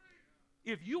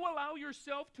 If you allow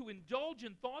yourself to indulge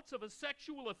in thoughts of a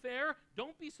sexual affair,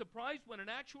 don't be surprised when an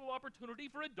actual opportunity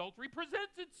for adultery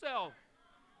presents itself.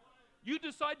 You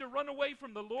decide to run away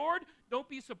from the Lord, don't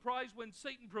be surprised when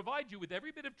Satan provides you with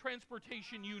every bit of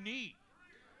transportation you need.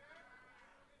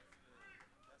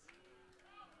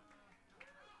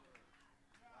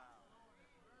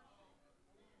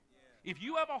 If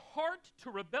you have a heart to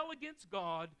rebel against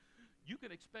God, you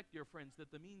can expect, dear friends,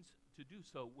 that the means to do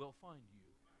so will find you.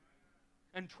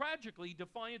 And tragically,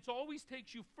 defiance always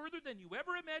takes you further than you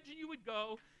ever imagined you would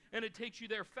go, and it takes you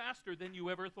there faster than you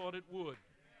ever thought it would.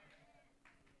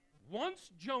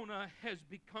 Once Jonah has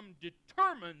become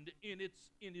determined in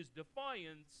his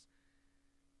defiance,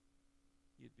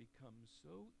 it becomes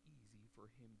so easy for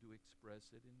him to express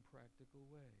it in practical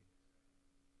ways.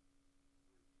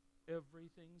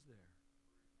 Everything's there.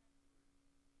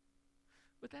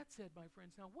 But that said, my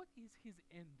friends, now what is his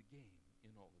end game in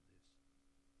all of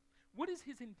this? What is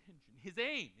his intention, his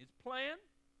aim, his plan?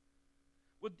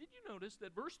 Well, did you notice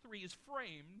that verse 3 is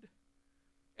framed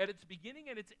at its beginning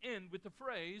and its end with the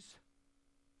phrase,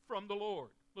 from the Lord?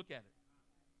 Look at it.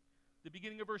 The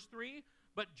beginning of verse 3,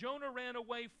 but Jonah ran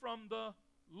away from the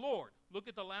Lord. Look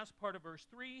at the last part of verse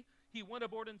 3. He went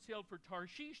aboard and sailed for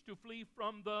Tarshish to flee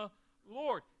from the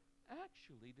Lord.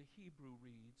 Actually, the Hebrew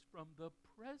reads, from the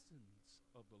presence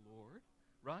of the Lord,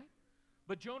 right?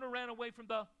 But Jonah ran away from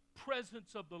the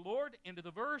presence of the Lord. End of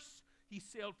the verse. He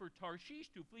sailed for Tarshish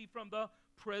to flee from the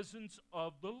presence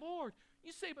of the Lord.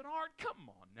 You say, but Art, come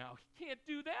on now. He can't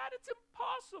do that. It's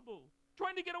impossible.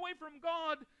 Trying to get away from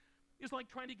God is like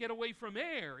trying to get away from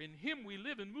air. In Him we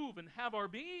live and move and have our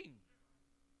being.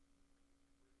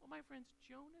 Well, my friends,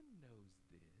 Jonah knows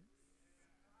this.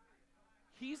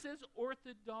 He's as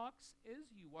orthodox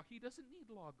as you are. He doesn't need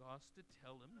Logos to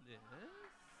tell him this.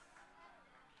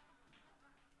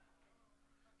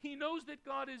 He knows that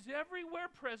God is everywhere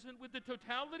present with the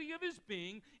totality of his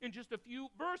being. In just a few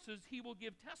verses, he will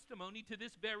give testimony to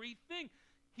this very thing.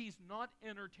 He's not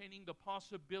entertaining the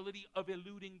possibility of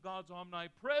eluding God's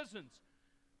omnipresence.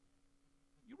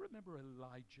 You remember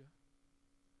Elijah?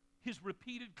 His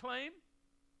repeated claim,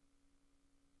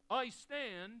 I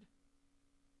stand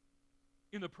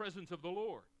in the presence of the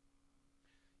Lord.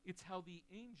 It's how the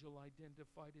angel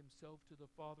identified himself to the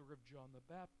father of John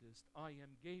the Baptist. I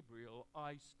am Gabriel,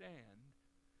 I stand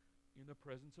in the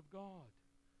presence of God.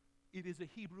 It is a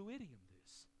Hebrew idiom,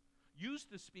 this.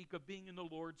 Used to speak of being in the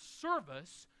Lord's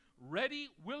service, ready,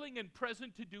 willing, and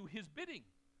present to do his bidding.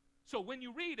 So when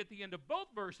you read at the end of both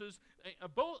verses,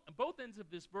 both ends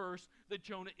of this verse, that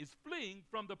Jonah is fleeing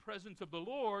from the presence of the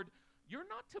Lord, you're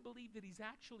not to believe that he's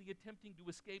actually attempting to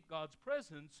escape God's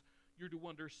presence. You're to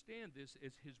understand this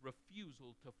as his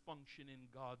refusal to function in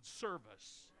God's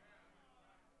service.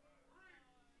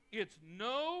 It's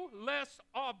no less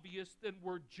obvious than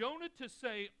were Jonah to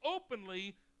say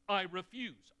openly, I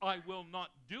refuse. I will not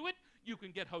do it. You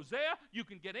can get Hosea, you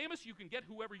can get Amos, you can get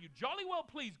whoever you jolly well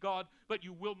please, God, but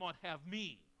you will not have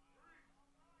me.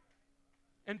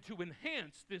 And to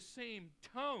enhance this same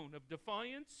tone of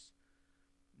defiance,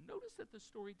 Notice that the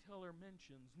storyteller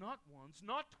mentions not once,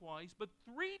 not twice, but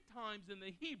 3 times in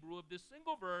the Hebrew of this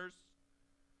single verse,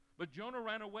 but Jonah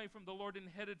ran away from the Lord and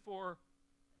headed for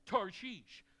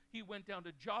Tarshish. He went down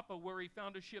to Joppa, where he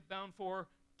found a ship bound for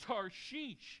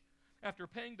Tarshish. After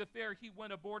paying the fare, he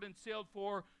went aboard and sailed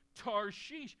for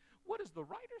Tarshish. What does the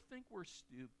writer think? We're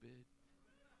stupid?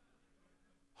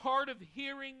 Hard of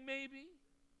hearing, maybe?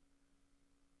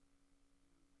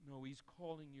 No, he's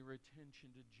calling your attention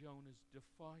to Jonah's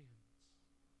defiance.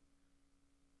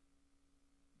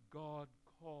 God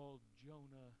called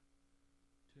Jonah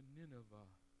to Nineveh.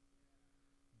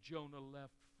 Jonah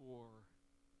left for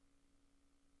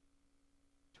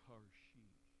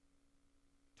Tarshish.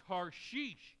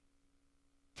 Tarshish.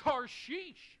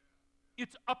 Tarshish.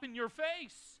 It's up in your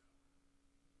face.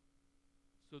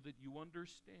 So that you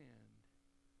understand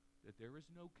that there is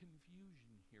no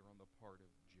confusion here on the part of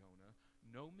Jonah,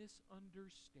 no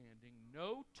misunderstanding,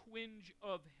 no twinge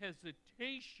of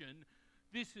hesitation.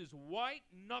 This is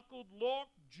white-knuckled,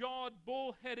 lock-jawed,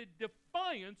 bull-headed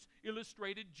defiance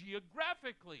illustrated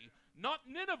geographically. Not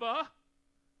Nineveh,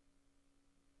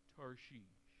 Tarshish.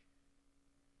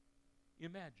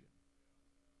 Imagine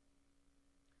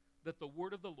that the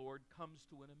word of the Lord comes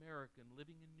to an American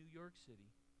living in New York City,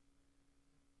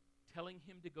 telling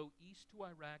him to go east to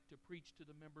Iraq to preach to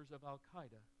the members of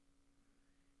Al-Qaeda,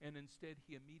 and instead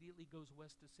he immediately goes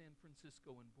west to San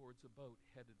Francisco and boards a boat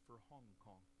headed for Hong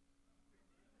Kong.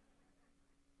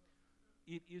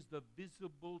 It is the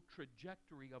visible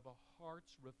trajectory of a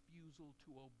heart's refusal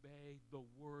to obey the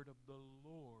word of the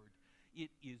Lord.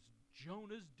 It is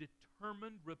Jonah's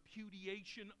determined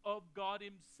repudiation of God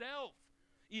himself.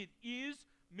 It is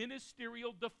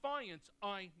ministerial defiance.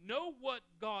 I know what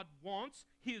God wants.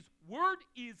 His word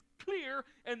is clear,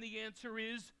 and the answer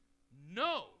is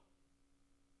no.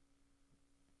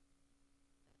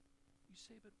 You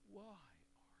say, but why, Art?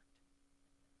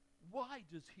 Why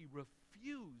does he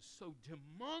refuse so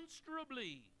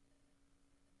demonstrably?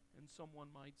 And someone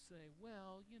might say,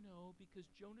 well, because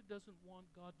Jonah doesn't want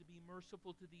God to be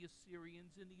merciful to the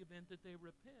Assyrians in the event that they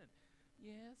repent.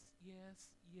 Yes.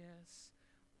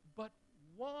 But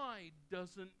why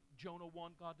doesn't Jonah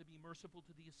want God to be merciful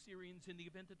to the Assyrians in the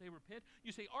event that they repent?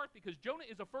 You say, Art, because Jonah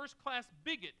is a first-class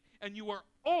bigot, and you are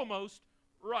almost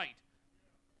right,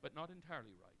 but not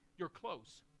entirely right. You're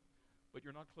close, but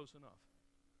you're not close enough.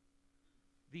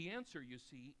 The answer, you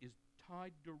see, is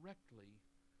tied directly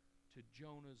to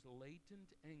Jonah's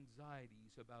latent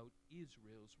anxieties about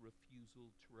Israel's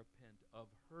refusal to repent of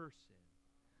her sin.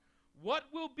 What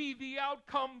will be the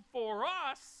outcome for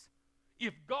us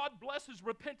if God blesses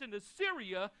repentant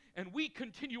Assyria and we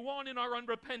continue on in our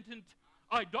unrepentant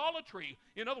idolatry?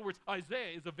 In other words,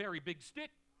 Isaiah is a very big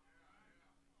stick.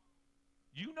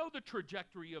 You know the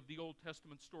trajectory of the Old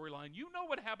Testament storyline. You know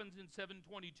what happens in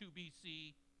 722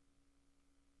 BC.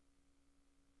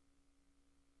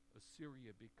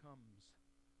 Assyria becomes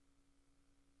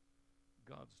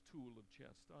God's tool of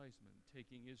chastisement,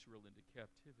 taking Israel into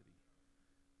captivity.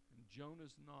 And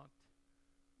Jonah's not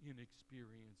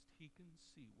inexperienced. He can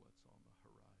see what's on the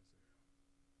horizon.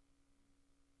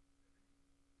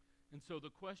 And so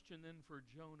the question then for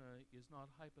Jonah is not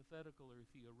hypothetical or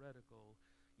theoretical.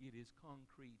 It is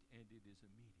concrete and it is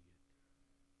immediate.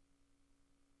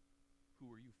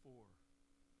 Who are you for?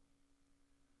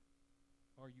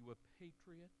 Are you a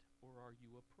patriot or are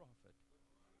you a prophet?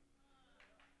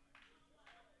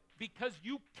 Because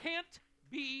you can't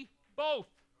be both.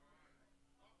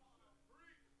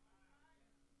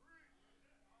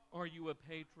 Are you a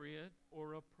patriot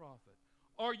or a prophet?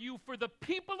 Are you for the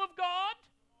people of God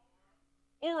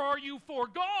or are you for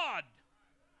God?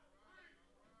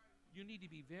 You need to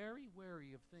be very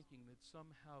wary of thinking that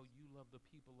somehow you love the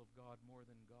people of God more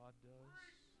than God does.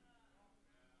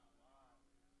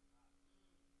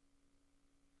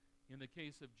 In the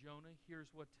case of Jonah, here's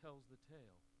what tells the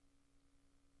tale.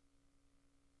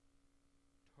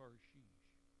 Tarshish.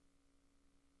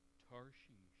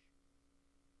 Tarshish.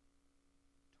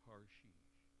 Tarshish.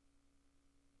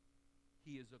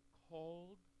 He is a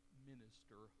called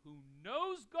minister who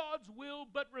knows God's will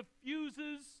but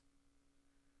refuses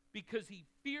because he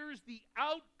fears the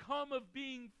outcome of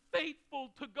being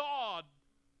faithful to God.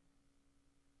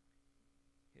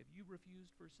 Have you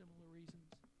refused for similar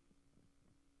reasons?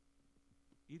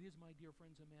 It is, my dear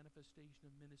friends, a manifestation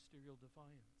of ministerial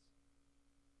defiance.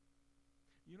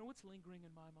 You know what's lingering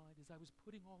in my mind? As I was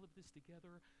putting all of this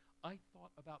together, I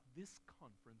thought about this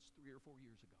conference 3 or 4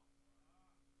 years ago.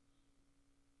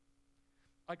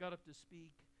 I got up to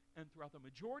speak, and throughout the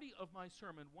majority of my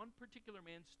sermon, one particular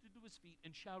man stood to his feet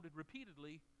and shouted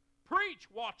repeatedly,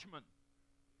 "Preach, watchman!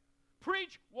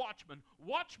 Preach, watchman!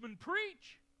 Watchman,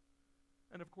 preach!"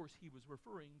 And of course, he was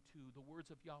referring to the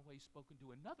words of Yahweh spoken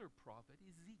to another prophet,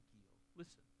 Ezekiel.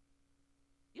 Listen,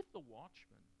 if the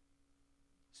watchman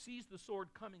sees the sword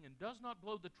coming and does not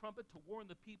blow the trumpet to warn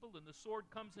the people, and the sword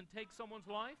comes and takes someone's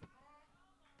life,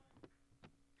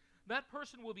 that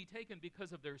person will be taken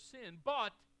because of their sin,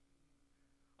 but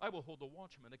I will hold the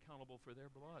watchman accountable for their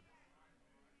blood.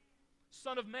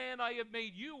 Son of man, I have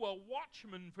made you a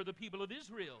watchman for the people of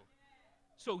Israel.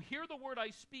 So hear the word I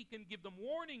speak and give them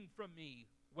warning from me.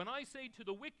 When I say to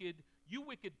the wicked, you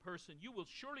wicked person, you will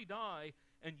surely die,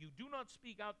 and you do not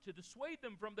speak out to dissuade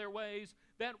them from their ways,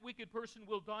 that wicked person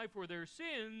will die for their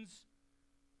sins,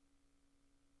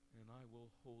 and I will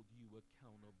hold you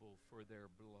accountable for their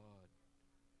blood.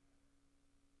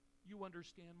 You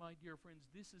understand, my dear friends,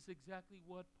 this is exactly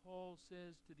what Paul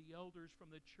says to the elders from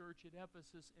the church at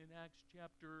Ephesus in Acts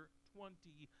chapter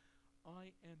 20.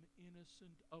 I am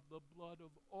innocent of the blood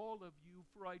of all of you,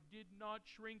 for I did not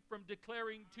shrink from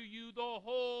declaring to you the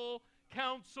whole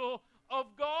counsel of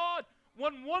God.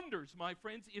 One wonders, my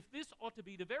friends, if this ought to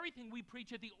be the very thing we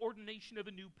preach at the ordination of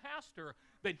a new pastor,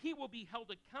 that he will be held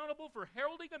accountable for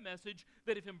heralding a message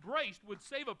that, if embraced, would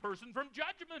save a person from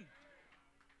judgment.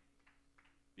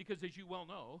 Because, as you well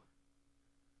know,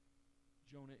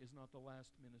 Jonah is not the last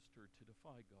minister to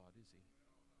defy God, is he?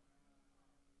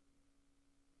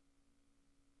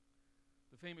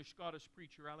 The famous Scottish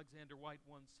preacher Alexander White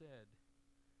once said,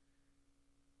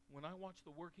 when I watch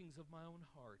the workings of my own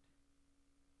heart,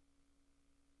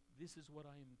 this is what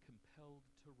I am compelled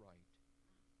to write.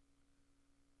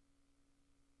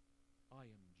 I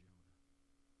am Jonah.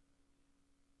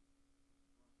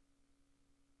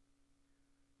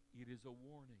 It is a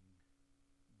warning,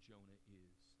 Jonah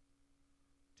is,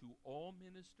 to all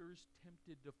ministers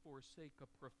tempted to forsake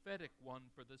a prophetic one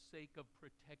for the sake of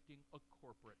protecting a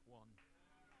corporate one.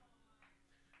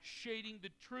 Shading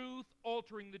the truth,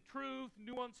 altering the truth,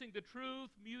 nuancing the truth,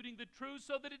 muting the truth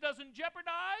so that it doesn't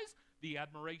jeopardize the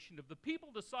admiration of the people,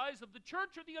 the size of the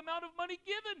church, or the amount of money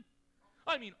given.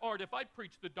 I mean, Art, if I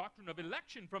preach the doctrine of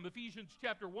election from Ephesians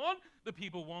chapter 1, the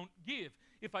people won't give.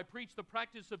 If I preach the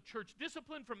practice of church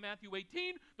discipline from Matthew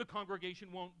 18, the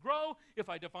congregation won't grow. If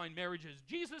I define marriage as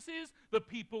Jesus is, the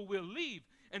people will leave.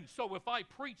 And so if I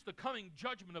preach the coming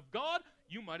judgment of God,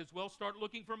 you might as well start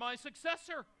looking for my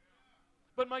successor.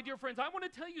 But my dear friends, I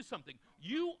want to tell you something.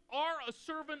 You are a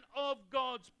servant of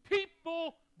God's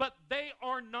people, but they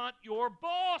are not your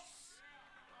boss.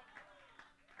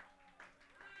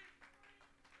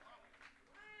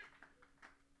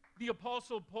 The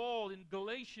Apostle Paul in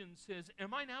Galatians says,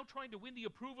 am I now trying to win the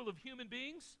approval of human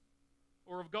beings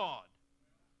or of God?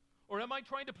 Or am I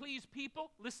trying to please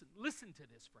people? Listen to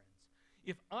this, friends.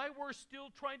 If I were still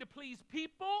trying to please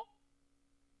people,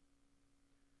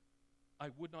 I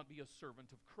would not be a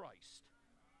servant of Christ.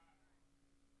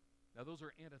 Now, those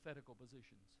are antithetical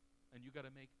positions, and you've got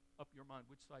to make up your mind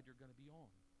which side you're going to be on.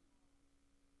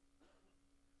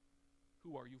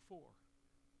 Who are you for?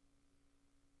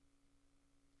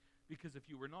 Because if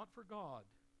you were not for God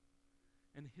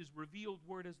and His revealed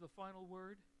word as the final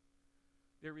word,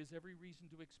 there is every reason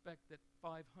to expect that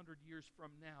 500 years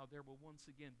from now there will once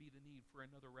again be the need for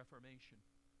another Reformation.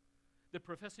 That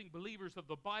professing believers of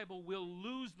the Bible will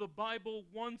lose the Bible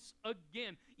once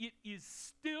again. It is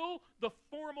still the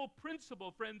formal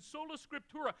principle, friends, sola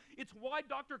scriptura. It's why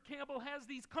Dr. Campbell has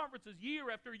these conferences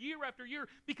year after year after year,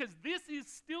 because this is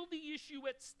still the issue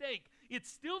at stake.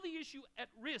 It's still the issue at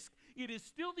risk. It is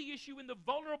still the issue in the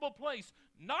vulnerable place,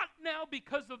 not now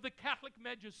because of the Catholic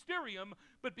magisterium,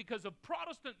 but because of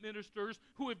Protestant ministers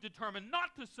who have determined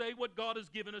not to say what God has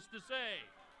given us to say.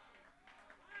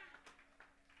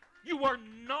 You are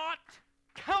not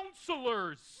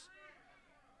counselors.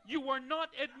 You are not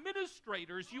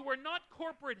administrators. You are not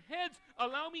corporate heads.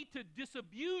 Allow me to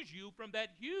disabuse you from that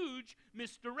huge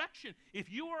misdirection.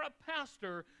 If you are a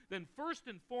pastor, then first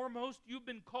and foremost, you've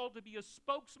been called to be a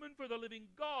spokesman for the living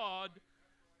God,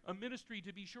 a ministry,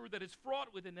 to be sure, that is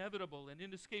fraught with inevitable and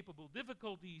inescapable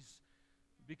difficulties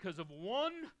because of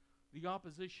one, the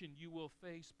opposition you will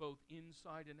face both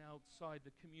inside and outside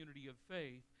the community of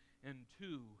faith, and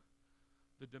two,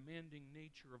 the demanding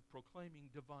nature of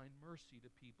proclaiming divine mercy to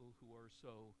people who are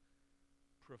so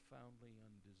profoundly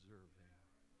undeserving.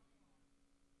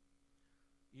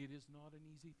 It is not an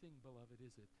easy thing, beloved,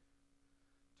 is it?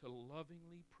 To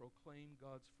lovingly proclaim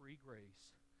God's free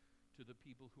grace to the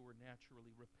people who are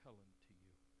naturally repellent to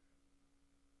you.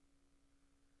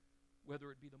 Whether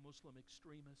it be the Muslim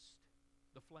extremist,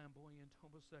 the flamboyant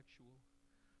homosexual,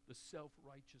 the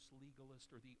self-righteous legalist,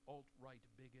 or the alt-right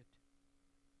bigot,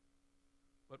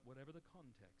 but whatever the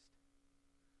context,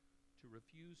 to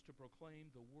refuse to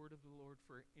proclaim the word of the Lord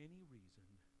for any reason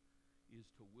is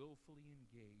to willfully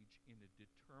engage in a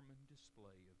determined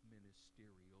display of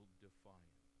ministerial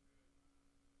defiance.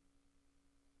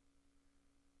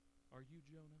 Are you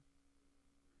Jonah?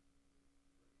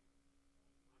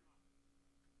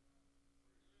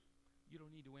 You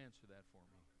don't need to answer that for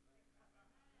me.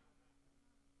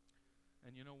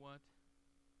 And you know what?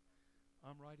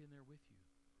 I'm right in there with you.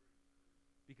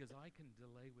 Because I can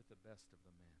delay with the best of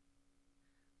the men.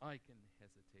 I can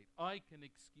hesitate. I can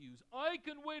excuse. I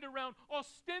can wait around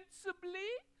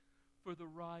ostensibly for the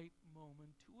right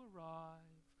moment to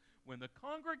arrive. When the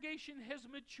congregation has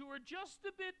matured just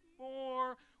a bit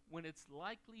more, when it's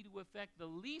likely to affect the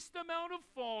least amount of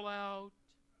fallout.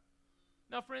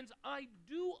 Now, friends, I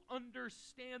do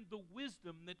understand the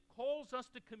wisdom that calls us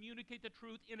to communicate the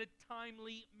truth in a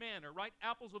timely manner, right?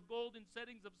 Apples of gold in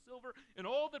settings of silver, and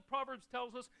all that Proverbs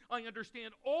tells us, I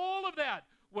understand all of that.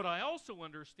 What I also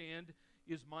understand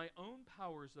is my own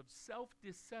powers of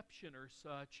self-deception are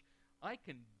such, I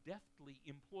can deftly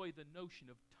employ the notion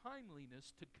of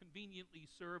timeliness to conveniently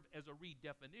serve as a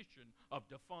redefinition of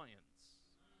defiance.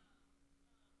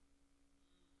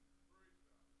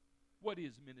 What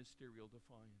is ministerial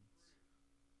defiance?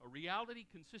 A reality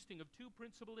consisting of two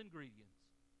principal ingredients.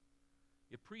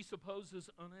 It presupposes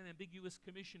an unambiguous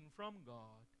commission from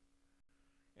God,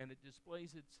 and it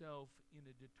displays itself in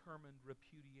a determined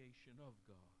repudiation of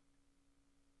God.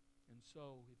 And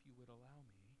so, if you would allow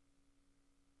me,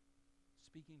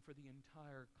 speaking for the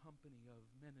entire company of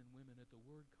men and women at the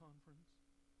Word Conference,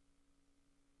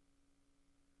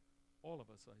 all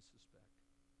of us, I suspect,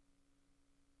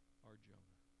 are Jonah.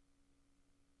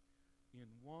 In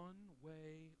one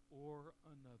way or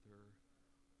another,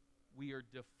 we are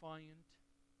defiant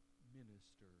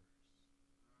ministers.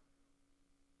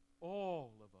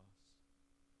 All of us,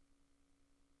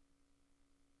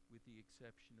 with the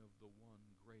exception of the one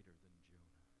greater than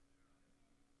Jonah.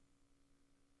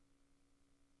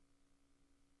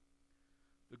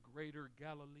 The greater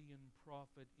Galilean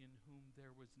prophet in whom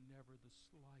there was never the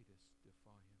slightest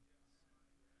defiance.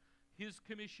 His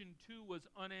commission, too, was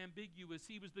unambiguous.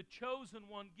 He was the chosen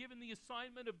one, given the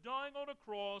assignment of dying on a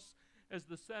cross as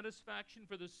the satisfaction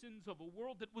for the sins of a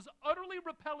world that was utterly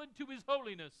repellent to his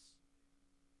holiness.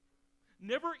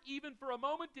 Never even for a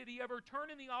moment did he ever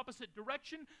turn in the opposite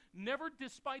direction, never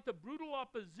despite the brutal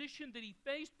opposition that he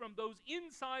faced from those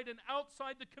inside and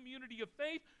outside the community of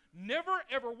faith. Never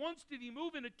ever once did he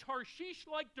move in a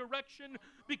Tarshish-like direction,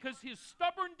 because his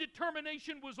stubborn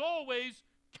determination was always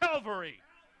Calvary.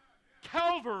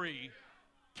 Calvary.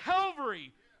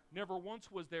 Calvary. Never once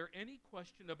was there any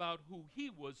question about who he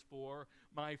was for.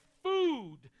 My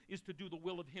food is to do the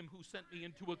will of him who sent me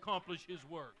and to accomplish his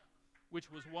work.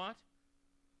 Which was what?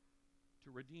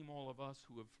 To redeem all of us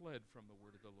who have fled from the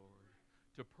word of the Lord.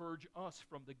 To purge us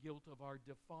from the guilt of our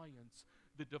defiance.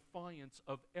 The defiance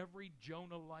of every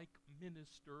Jonah-like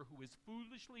minister who has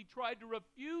foolishly tried to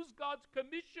refuse God's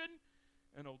commission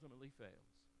and ultimately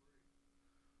fails.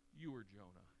 You are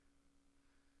Jonah.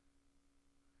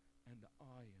 And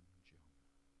I am Jonah.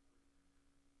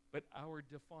 But our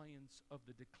defiance of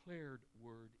the declared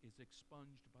word is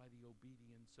expunged by the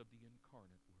obedience of the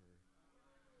incarnate word,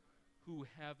 who,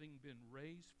 having been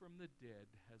raised from the dead,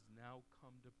 has now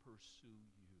come to pursue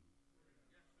you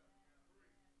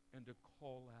and to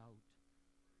call out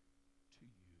to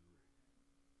you.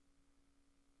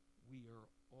 We are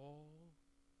all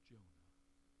Jonah,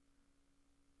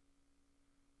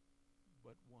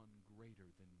 but one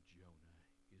greater than Jonah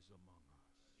is among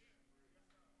us.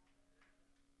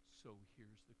 So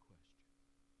here's the question.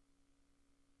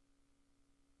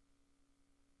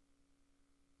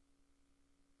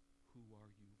 Who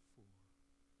are you for?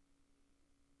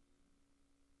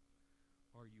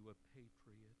 Are you a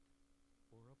patriot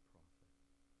or a prophet?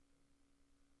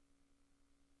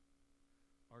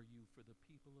 Are you for the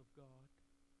people of God,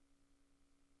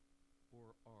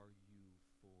 or are you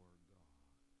for God?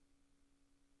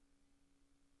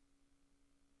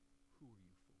 Who are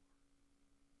you for?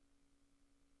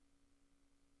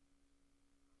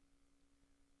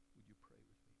 Would you pray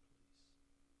with me, please?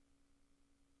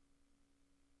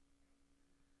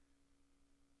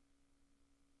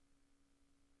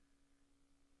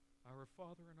 Our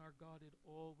Father and our God, it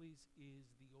always is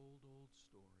the old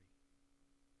story.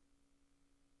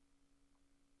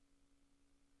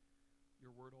 Your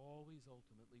word always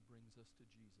ultimately brings us to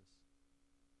Jesus.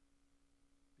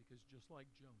 Because just like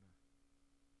Jonah,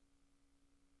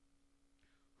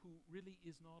 who really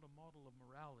is not a model of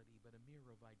morality but a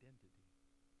mirror of identity,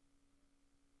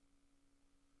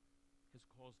 has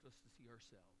caused us to see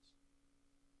ourselves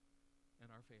and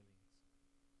our failings.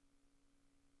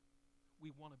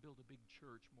 We want to build a big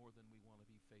church more than we want to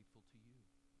be faithful to you.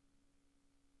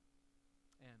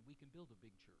 and we can build a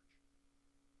big church.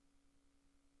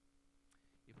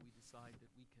 If we decide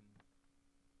that we can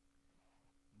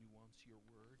nuance your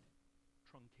word,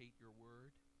 truncate your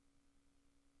word,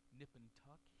 nip and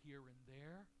tuck here and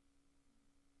there,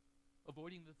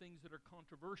 avoiding the things that are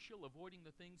controversial, avoiding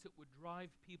the things that would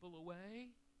drive people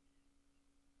away.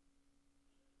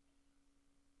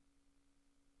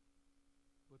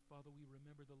 But Father, we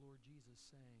remember the Lord Jesus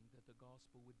saying that the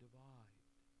gospel would divide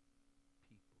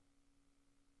people.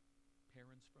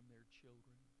 Parents from their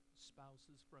children,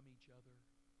 spouses from each other.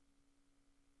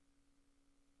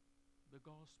 The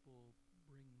gospel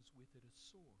brings with it a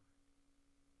sword.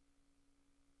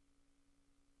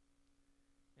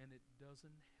 And it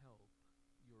doesn't help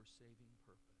your saving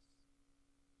purpose.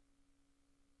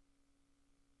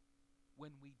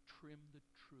 When we trim the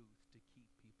truth to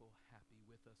keep people happy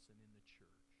with us and in the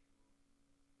church.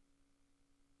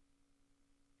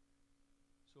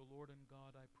 So Lord and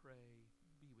God, I pray,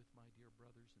 be with my dear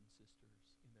brothers and sisters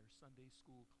in their Sunday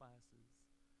school classes,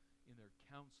 in their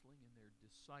counseling, in their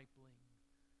discipling,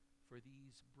 for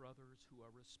these brothers who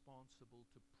are responsible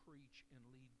to preach and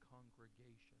lead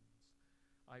congregations.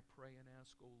 I pray and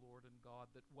ask, O Lord and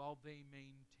God, that while they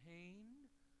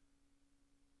maintain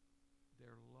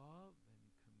their love and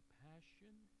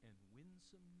compassion and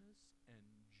winsomeness and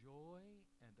joy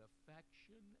and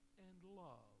affection and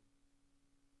love,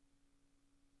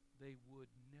 they would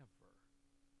never,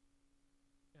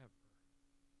 ever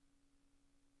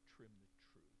trim the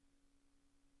truth.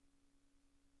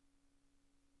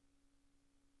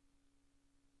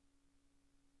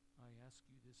 I ask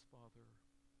you this, Father,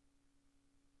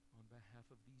 on behalf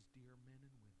of these dear men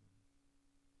and women,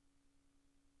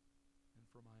 and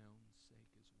for my own sake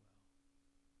as well.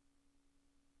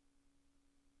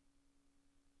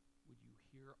 Would you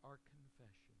hear our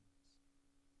confessions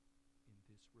in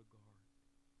this regard?